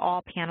send it to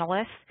all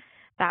panelists.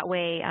 That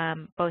way,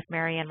 both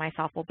Mary and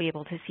myself will be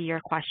able to see your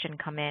question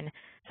come in.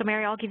 So,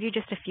 Mary, I'll give you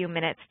just a few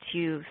minutes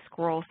to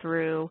scroll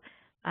through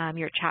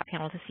your chat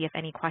panel to see if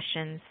any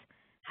questions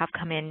have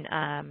come in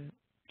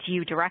to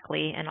you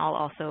directly, and I'll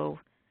also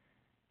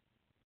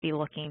be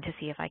looking to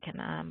see if I can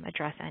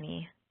address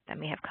any that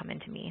may have come in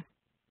to me.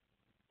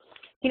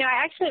 You know,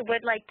 I actually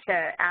would like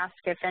to ask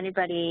if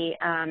anybody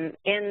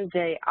in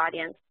the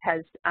audience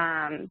has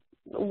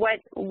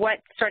what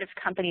sort of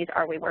companies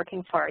are we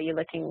working for? Are you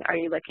looking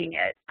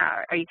at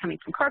are you coming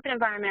from corporate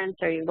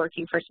environments? Are you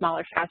working for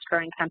smaller,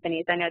 fast-growing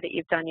companies? I know that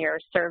you've done your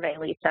survey,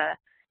 Lisa.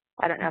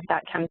 I don't know if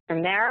that comes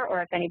from there,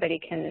 or if anybody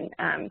can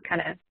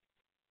kind of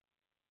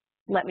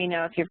let me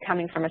know if you're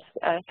coming from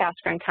a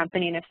fast-growing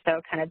company, and if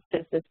so, kind of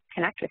does this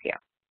connect with you?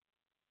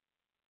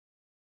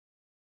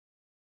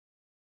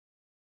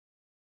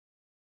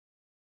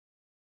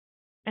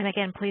 And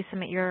again, please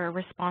submit your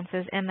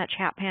responses in the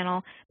chat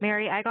panel.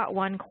 Mary, I got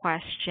one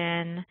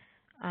question.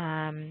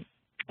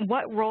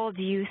 What role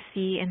do you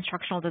see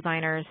instructional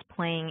designers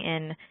playing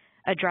in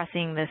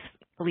addressing this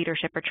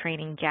leadership or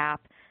training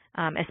gap,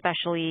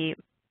 especially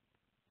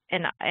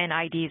in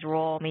ID's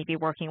role, maybe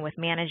working with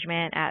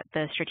management at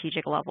the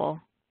strategic level?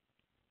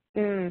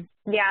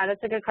 Yeah,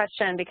 that's a good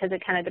question, because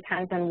it kind of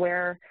depends on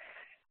where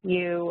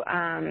you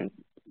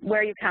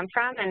come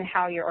from and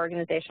how your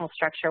organizational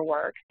structure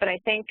works. But I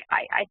think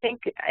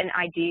an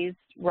ID's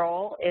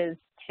role is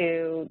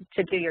to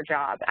do your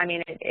job. I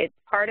mean,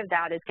 part of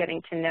that is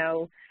getting to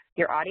know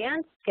your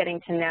audience, getting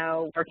to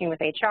know working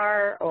with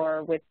HR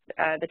or with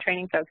the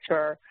training folks who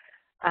are,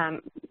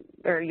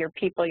 or your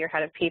people, your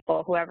head of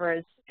people, whoever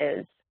is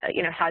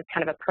has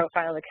kind of a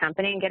profile of the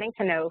company, and getting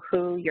to know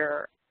who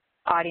your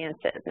audience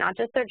is, not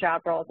just their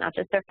job roles, not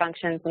just their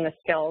functions and the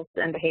skills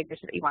and behaviors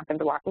that you want them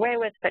to walk away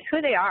with, but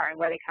who they are and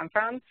where they come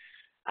from.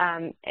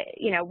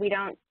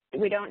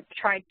 We don't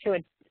try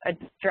to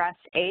address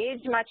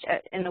age much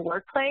in the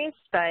workplace,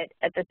 but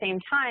at the same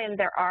time,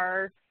 there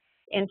are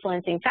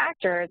influencing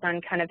factors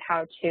on kind of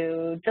how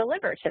to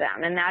deliver to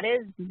them, and that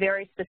is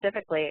very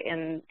specifically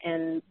in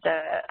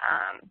the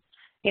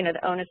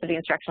the onus of the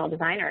instructional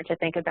designer to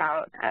think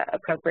about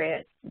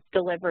appropriate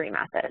delivery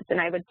methods.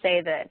 And I would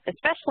say that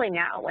especially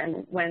now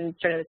when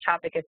sort of the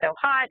topic is so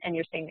hot and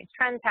you're seeing these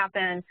trends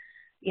happen,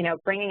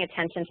 bringing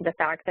attention to the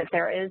fact that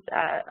there is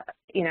a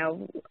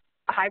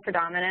high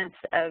predominance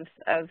of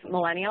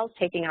millennials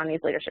taking on these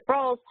leadership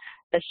roles.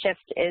 The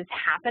shift is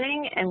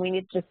happening, and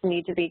we just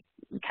need to be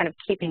kind of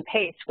keeping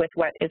pace with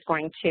what is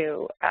going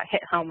to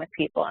hit home with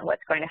people and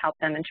what's going to help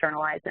them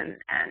internalize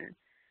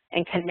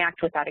and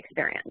connect with that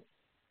experience.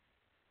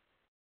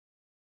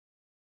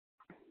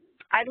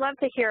 I'd love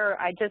to hear,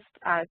 I just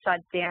saw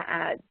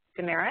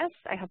Damaris,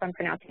 I hope I'm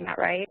pronouncing that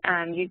right,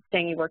 you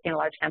saying you work in a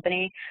large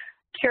company.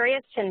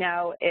 Curious to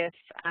know if,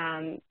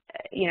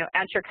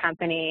 at your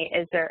company,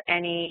 is there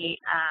any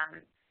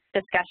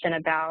discussion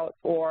about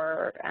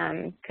or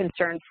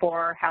concern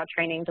for how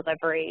training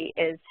delivery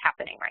is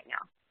happening right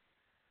now?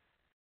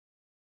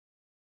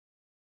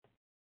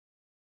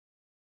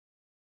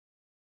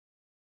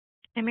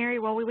 And Mary,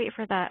 while we wait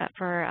for that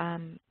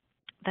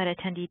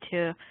attendee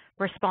to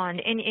respond,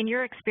 in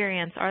your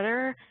experience, are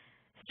there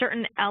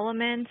certain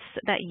elements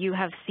that you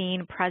have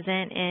seen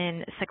present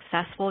in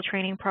successful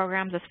training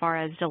programs as far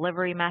as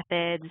delivery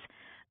methods,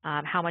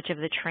 how much of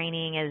the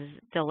training is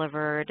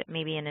delivered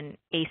maybe in an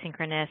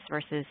asynchronous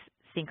versus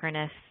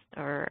synchronous,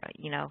 or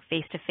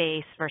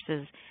face-to-face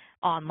versus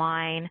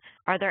online?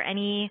 Are there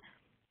any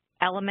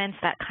elements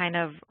that kind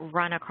of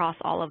run across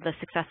all of the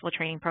successful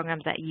training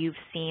programs that you've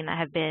seen that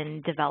have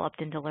been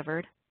developed and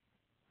delivered?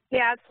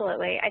 Yeah,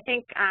 absolutely. I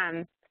think,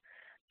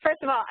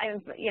 first of all,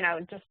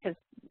 just because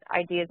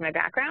ID is my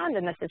background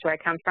and this is where I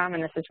come from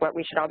and this is what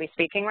we should all be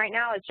speaking right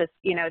now, is just,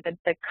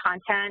 the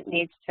content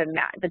needs to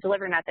match, the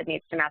delivery method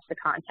needs to match the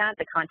content.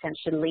 The content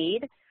should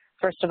lead,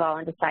 first of all,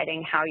 in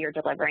deciding how you're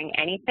delivering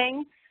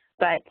anything.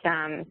 But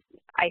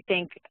I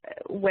think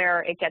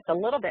where it gets a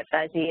little bit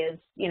fuzzy is,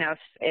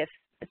 if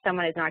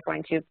someone is not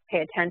going to pay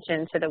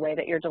attention to the way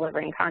that you're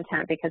delivering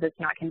content because it's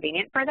not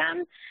convenient for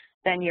them,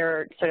 then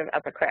you're sort of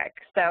up a creek.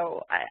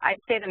 So I'd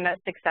say the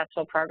most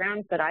successful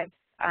programs that I've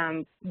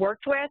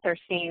worked with or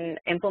seen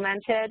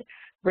implemented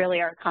really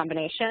are a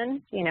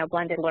combination.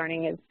 Blended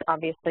learning is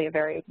obviously a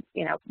very,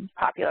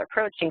 popular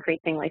approach,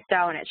 increasingly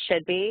so, and it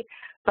should be.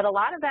 But a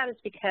lot of that is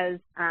because,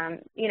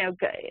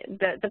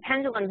 the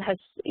pendulum has,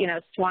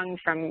 swung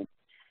from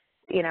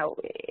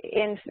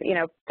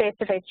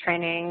face-to-face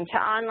training to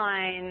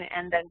online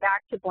and then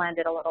back to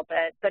blended a little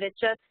bit. But it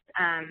just,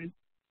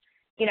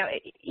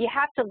 you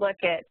have to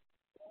look at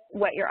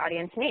what your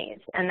audience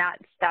needs, and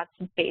that's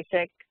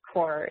basic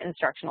core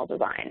instructional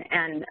design.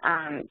 And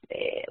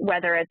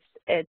whether it's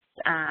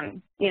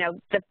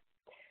the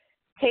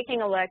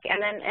taking a look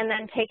and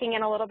then taking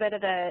in a little bit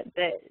of the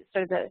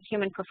sort of the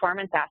human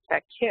performance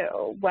aspect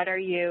too. What do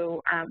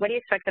you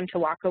expect them to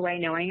walk away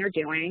knowing or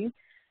doing?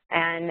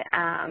 And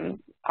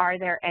are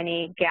there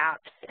any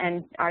gaps,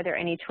 and are there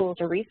any tools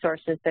or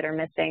resources that are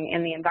missing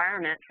in the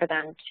environment for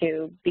them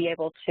to be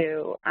able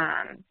to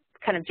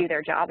kind of do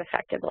their job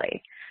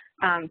effectively?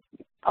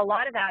 A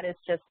lot of that is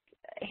just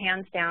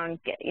hands down,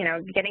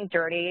 getting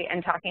dirty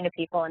and talking to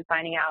people and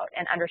finding out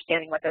and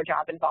understanding what their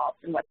job involves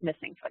and what's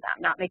missing for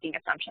them, not making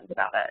assumptions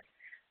about it.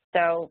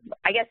 So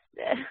I guess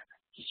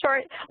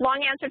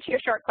long answer to your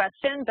short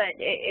question, but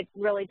it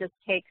really just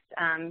takes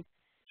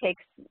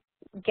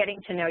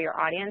getting to know your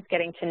audience,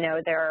 getting to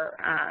know their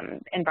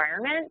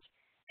environment,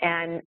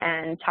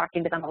 and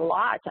talking to them a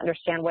lot to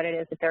understand what it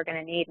is that they're going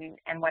to need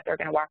and what they're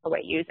going to walk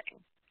away using.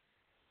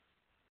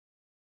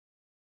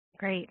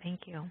 Great,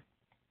 thank you.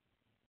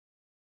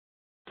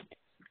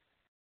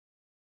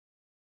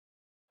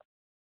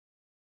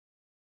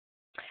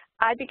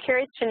 I'd be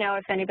curious to know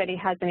if anybody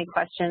has any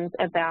questions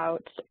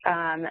about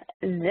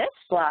this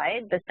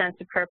slide, the sense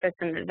of purpose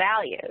and the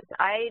values.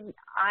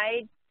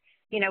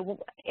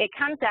 It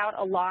comes out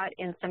a lot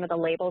in some of the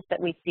labels that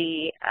we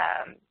see,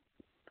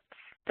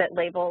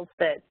 labels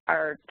that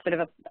are sort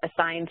of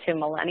assigned to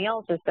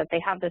millennials, is that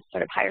they have this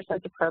sort of higher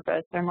sense of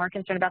purpose. They're more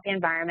concerned about the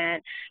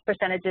environment.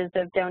 Percentages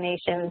of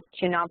donations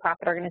to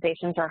nonprofit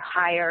organizations are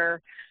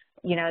higher,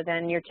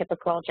 than your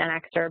typical Gen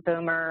X or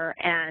Boomer.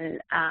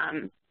 And,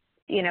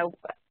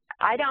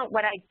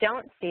 what I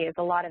don't see is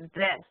a lot of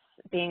this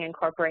being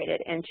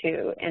incorporated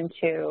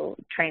into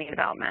training and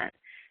development,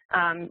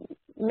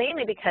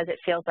 mainly because it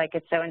feels like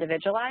it's so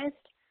individualized.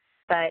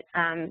 But,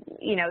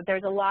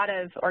 there's a lot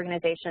of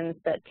organizations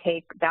that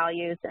take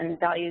values, and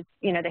values,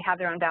 they have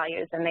their own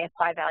values and they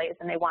apply values,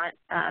 and they want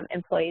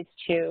employees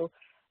to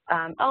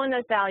own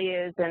those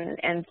values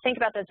and think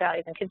about those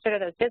values and consider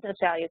those business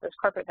values as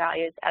corporate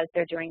values as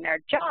they're doing their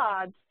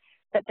jobs.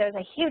 But there's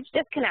a huge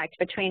disconnect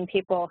between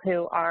people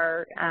who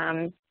are,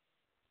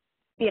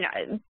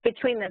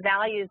 between the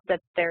values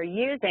that they're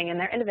using and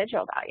their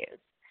individual values.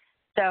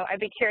 So I'd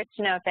be curious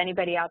to know if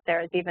anybody out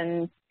there has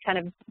even kind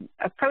of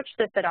approached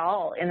this at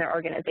all in their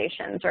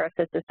organizations, or if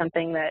this is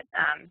something that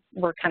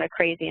we're kind of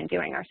crazy in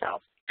doing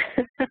ourselves.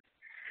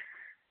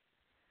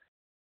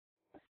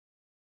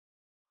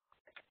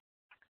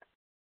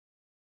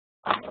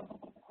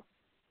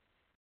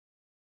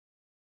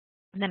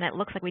 And then it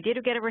looks like we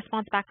did get a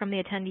response back from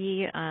the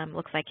attendee.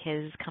 Looks like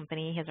his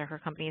or her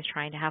company is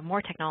trying to have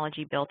more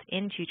technology built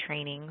into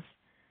trainings,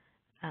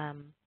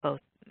 both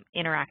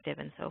interactive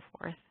and so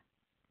forth.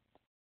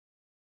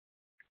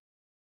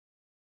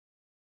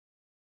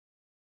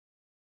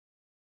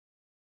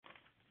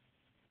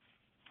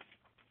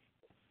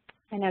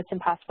 I know it's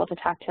impossible to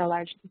talk to a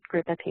large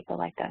group of people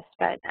like this,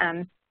 but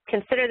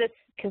consider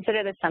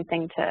this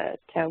something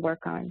to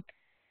work on.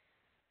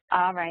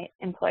 All right,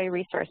 employee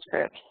resource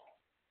groups.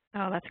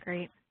 Oh, that's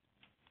great.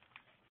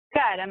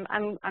 Good.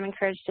 I'm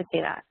encouraged to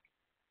see that.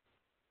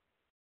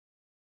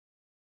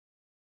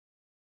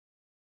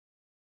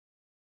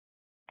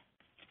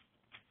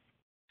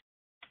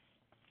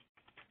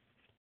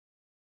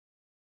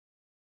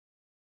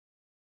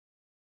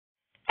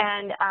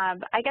 And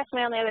I guess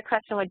my only other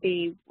question would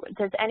be,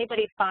 does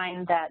anybody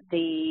find that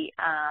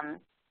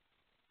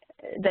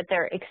that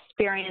they're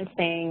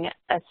experiencing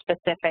a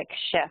specific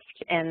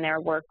shift in their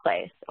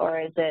workplace, or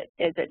is it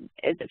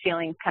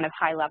feeling kind of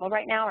high level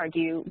right now, or do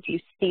you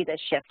see this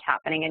shift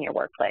happening in your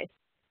workplace?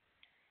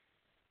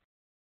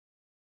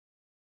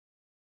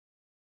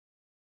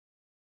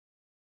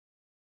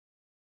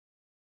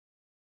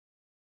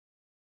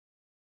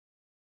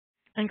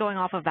 And going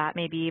off of that,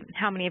 maybe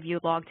how many of you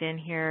logged in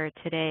here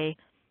today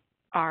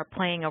are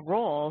playing a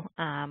role,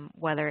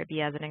 whether it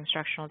be as an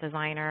instructional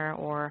designer,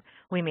 or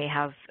we may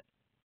have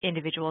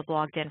individuals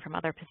logged in from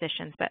other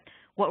positions, but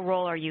what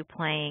role are you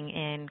playing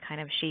in kind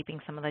of shaping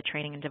some of the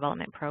training and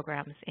development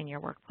programs in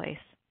your workplace?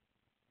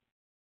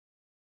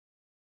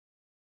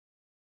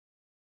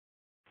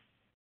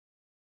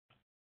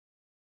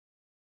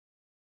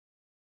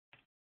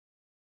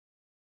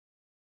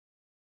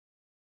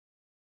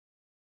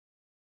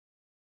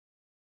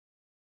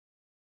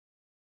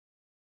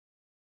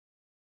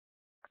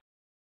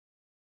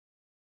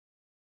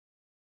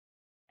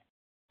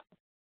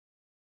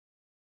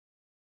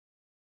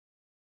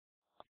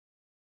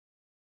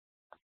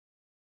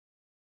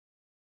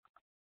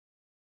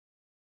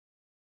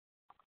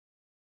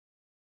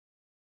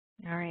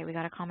 All right, we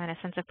got a comment. A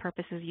sense of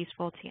purpose is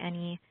useful to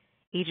any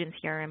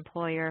agency or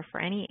employer for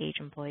any age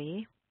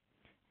employee.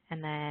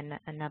 And then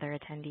another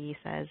attendee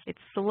says, it's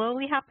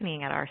slowly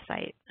happening at our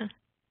site.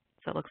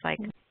 So it looks like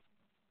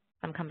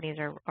some companies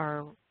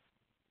are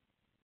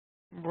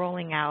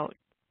rolling out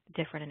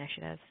different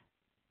initiatives.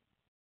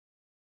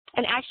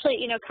 And actually,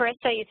 you know,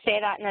 Carissa, you say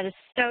that, and that is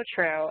so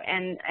true.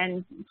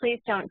 And please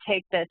don't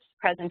take this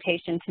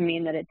presentation to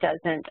mean that it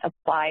doesn't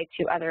apply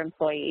to other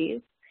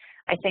employees.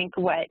 I think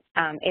what,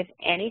 if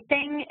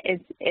anything,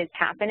 is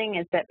happening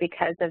is that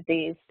because of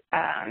these,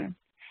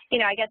 you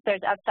know, I guess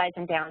there's upsides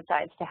and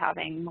downsides to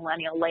having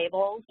millennial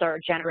labels or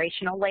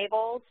generational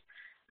labels.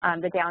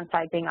 The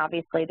downside being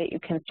obviously that you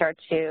can start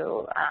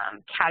to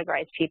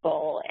categorize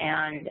people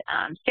and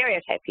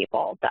stereotype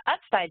people. The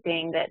upside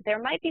being that there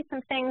might be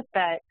some things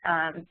that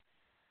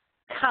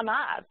come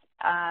up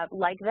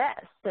like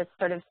this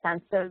sort of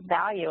sense of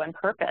value and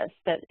purpose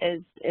that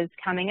is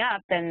coming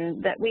up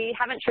and that we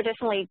haven't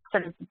traditionally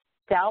sort of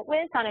dealt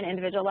with on an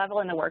individual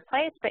level in the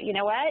workplace. But you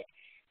know what?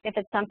 If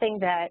it's something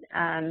that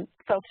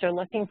folks are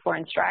looking for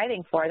and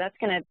striving for, that's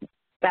going to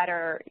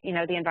better, you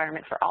know, the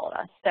environment for all of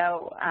us.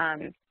 So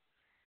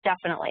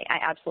definitely, I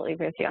absolutely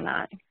agree with you on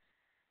that.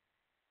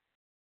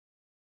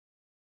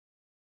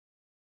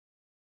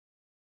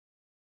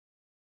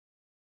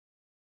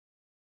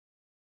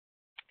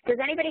 Does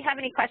anybody have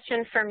any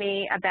questions for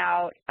me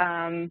about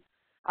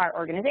our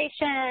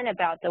organization,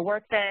 about the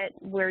work that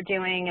we're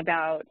doing,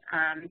 about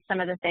some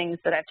of the things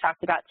that I've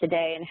talked about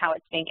today and how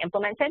it's being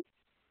implemented?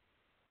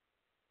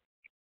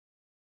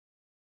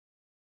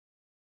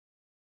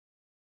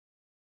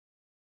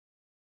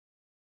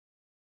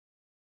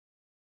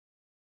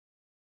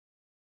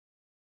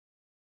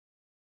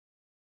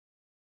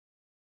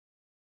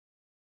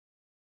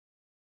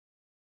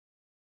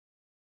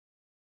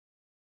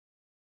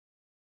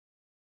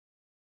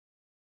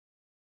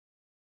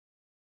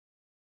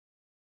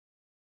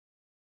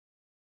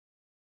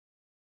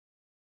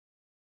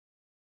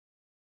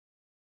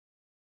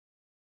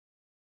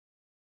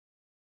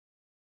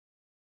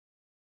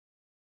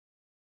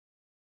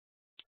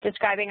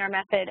 Describing our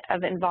method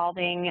of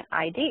involving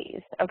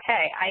IDs.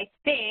 Okay, I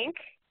think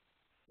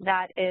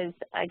that is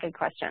a good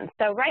question.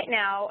 So right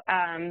now,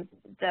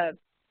 the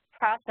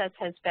process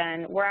has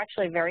been, we're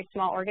actually a very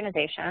small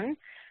organization.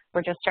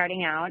 We're just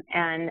starting out,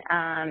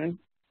 and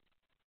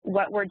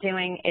what we're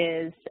doing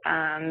is,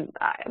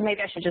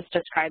 maybe I should just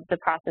describe the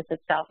process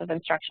itself of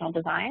instructional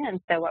design.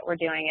 And so what we're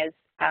doing is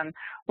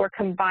we're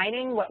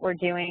combining what we're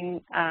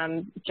doing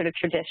sort of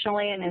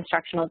traditionally in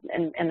instructional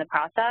in the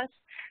process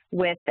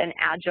with an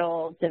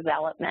agile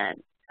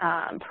development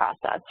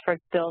process for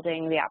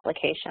building the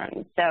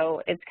application.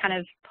 So it's kind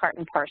of part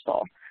and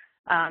parcel.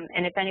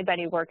 And if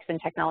anybody works in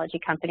technology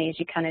companies,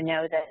 you kind of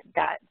know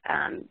that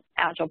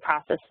agile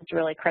process is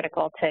really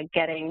critical to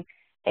getting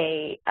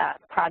a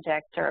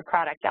project or a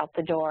product out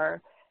the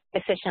door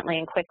efficiently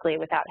and quickly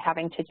without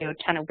having to do a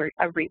ton of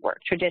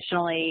rework.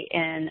 Traditionally,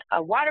 in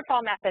a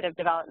waterfall method of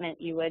development,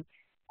 you would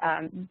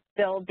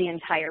build the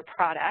entire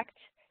product,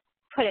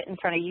 put it in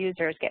front of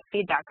users, get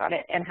feedback on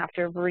it, and have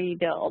to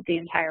rebuild the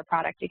entire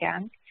product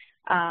again.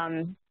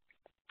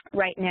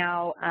 Right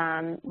now,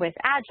 with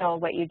Agile,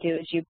 what you do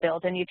is you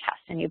build and you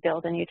test, and you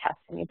build and you test,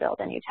 and you build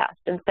and you test.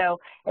 And so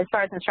as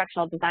far as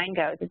instructional design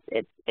goes,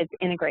 it's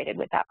integrated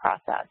with that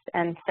process.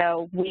 And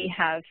so we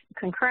have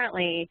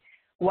concurrently,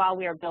 while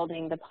we are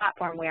building the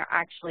platform, we are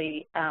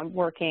actually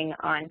working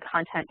on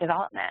content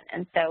development.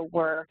 And so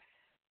we're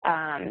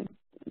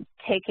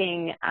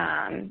taking,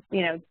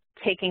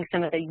 taking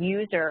some of the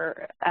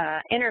user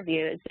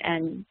interviews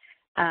and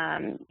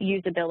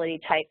usability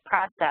type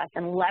process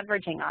and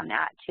leveraging on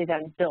that to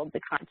then build the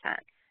content.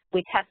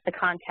 We test the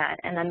content,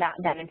 and then that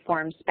then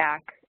informs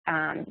back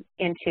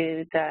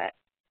into the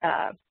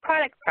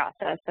product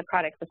process, the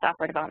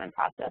software development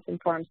process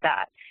informs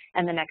that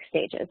and the next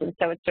stages. And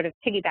so it's sort of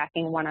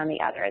piggybacking one on the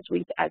other as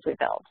we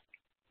build.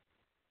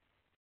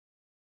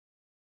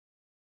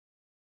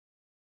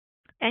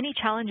 Any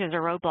challenges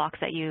or roadblocks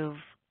that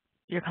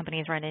your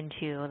company's run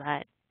into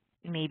that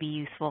may be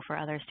useful for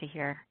others to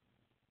hear?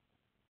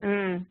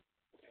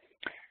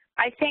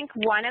 I think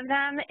one of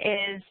them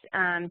is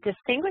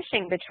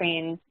distinguishing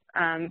between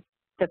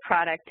the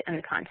product and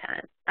the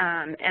content.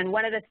 And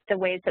one of the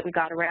ways that we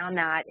got around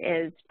that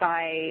is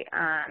by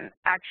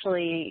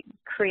actually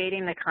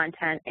creating the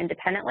content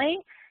independently,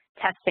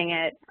 testing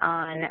it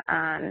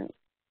on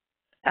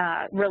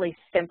really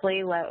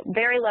simply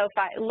very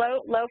low-fi,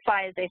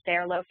 as they say,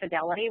 or low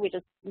fidelity. We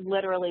just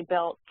literally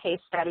built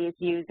case studies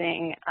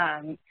using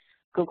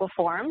Google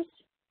Forms,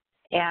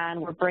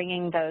 and we're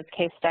bringing those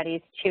case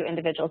studies to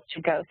individuals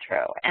to go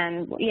through.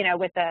 And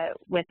with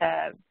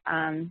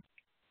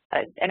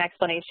an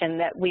explanation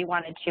that we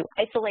wanted to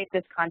isolate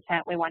this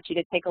content. We want you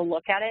to take a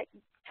look at it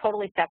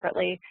totally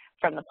separately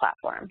from the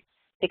platform,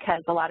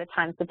 because a lot of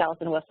times the bells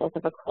and whistles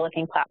of a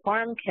cool-looking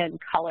platform can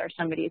color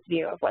somebody's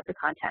view of what the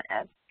content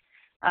is.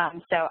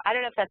 So I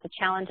don't know if that's a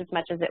challenge as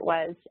much as it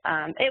was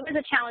a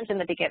challenge in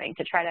the beginning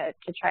to try to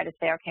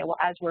say, okay, well,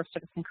 as we're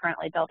sort of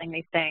concurrently building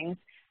these things,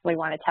 we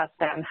want to test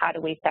them. How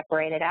do we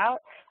separate it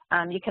out?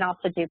 You can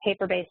also do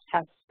paper-based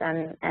tests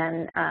and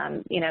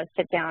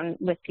sit down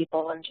with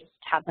people and just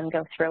have them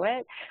go through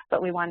it.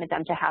 But we wanted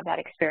them to have that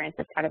experience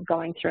of kind of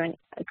going through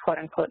a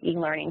quote-unquote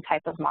e-learning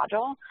type of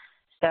module.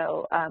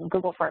 So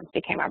Google Forms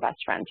became our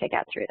best friend to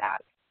get through that.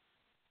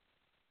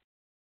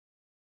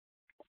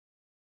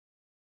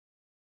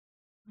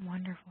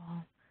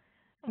 Wonderful.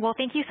 Well,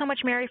 thank you so much,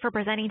 Mary, for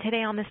presenting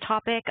today on this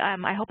topic.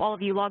 I hope all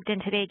of you logged in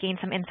today gained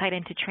some insight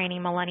into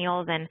training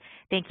millennials, and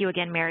thank you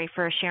again, Mary,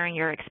 for sharing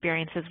your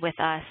experiences with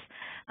us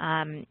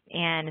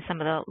and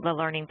some of the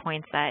learning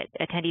points that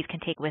attendees can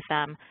take with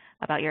them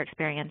about your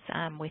experience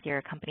with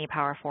your company,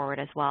 Power Forward,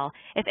 as well.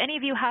 If any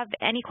of you have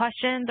any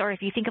questions, or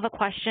if you think of a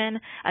question,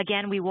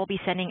 again, we will be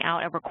sending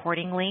out a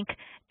recording link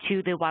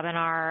to the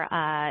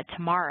webinar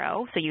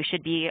tomorrow, so you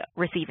should be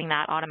receiving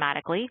that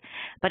automatically.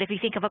 But if you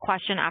think of a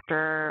question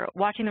after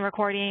watching the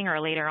recording or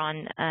later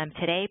on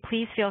today,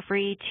 please feel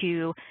free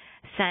to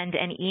send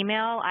an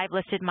email. I've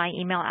listed my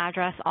email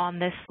address on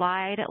this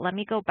slide. Let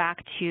me go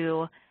back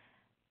to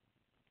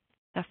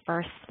the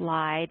first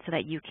slide so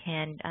that you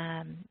can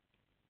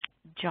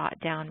jot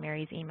down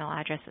Mary's email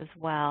address as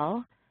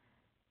well.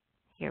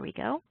 Here we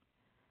go.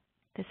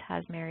 This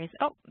has Mary's,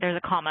 oh, there's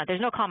a comma.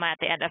 There's no comma at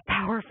the end of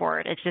Power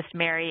Forward. It's just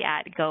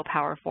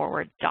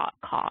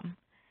mary@gopowerforward.com.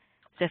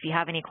 So if you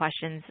have any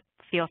questions,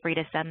 feel free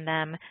to send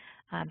them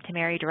to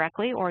Mary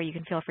directly, or you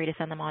can feel free to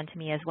send them on to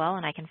me as well,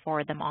 and I can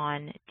forward them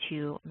on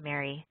to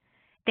Mary.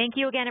 Thank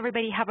you again,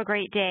 everybody. Have a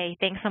great day.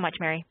 Thanks so much,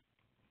 Mary.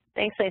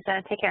 Thanks,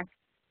 Lisa. Take care.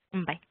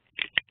 Bye.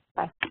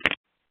 Bye.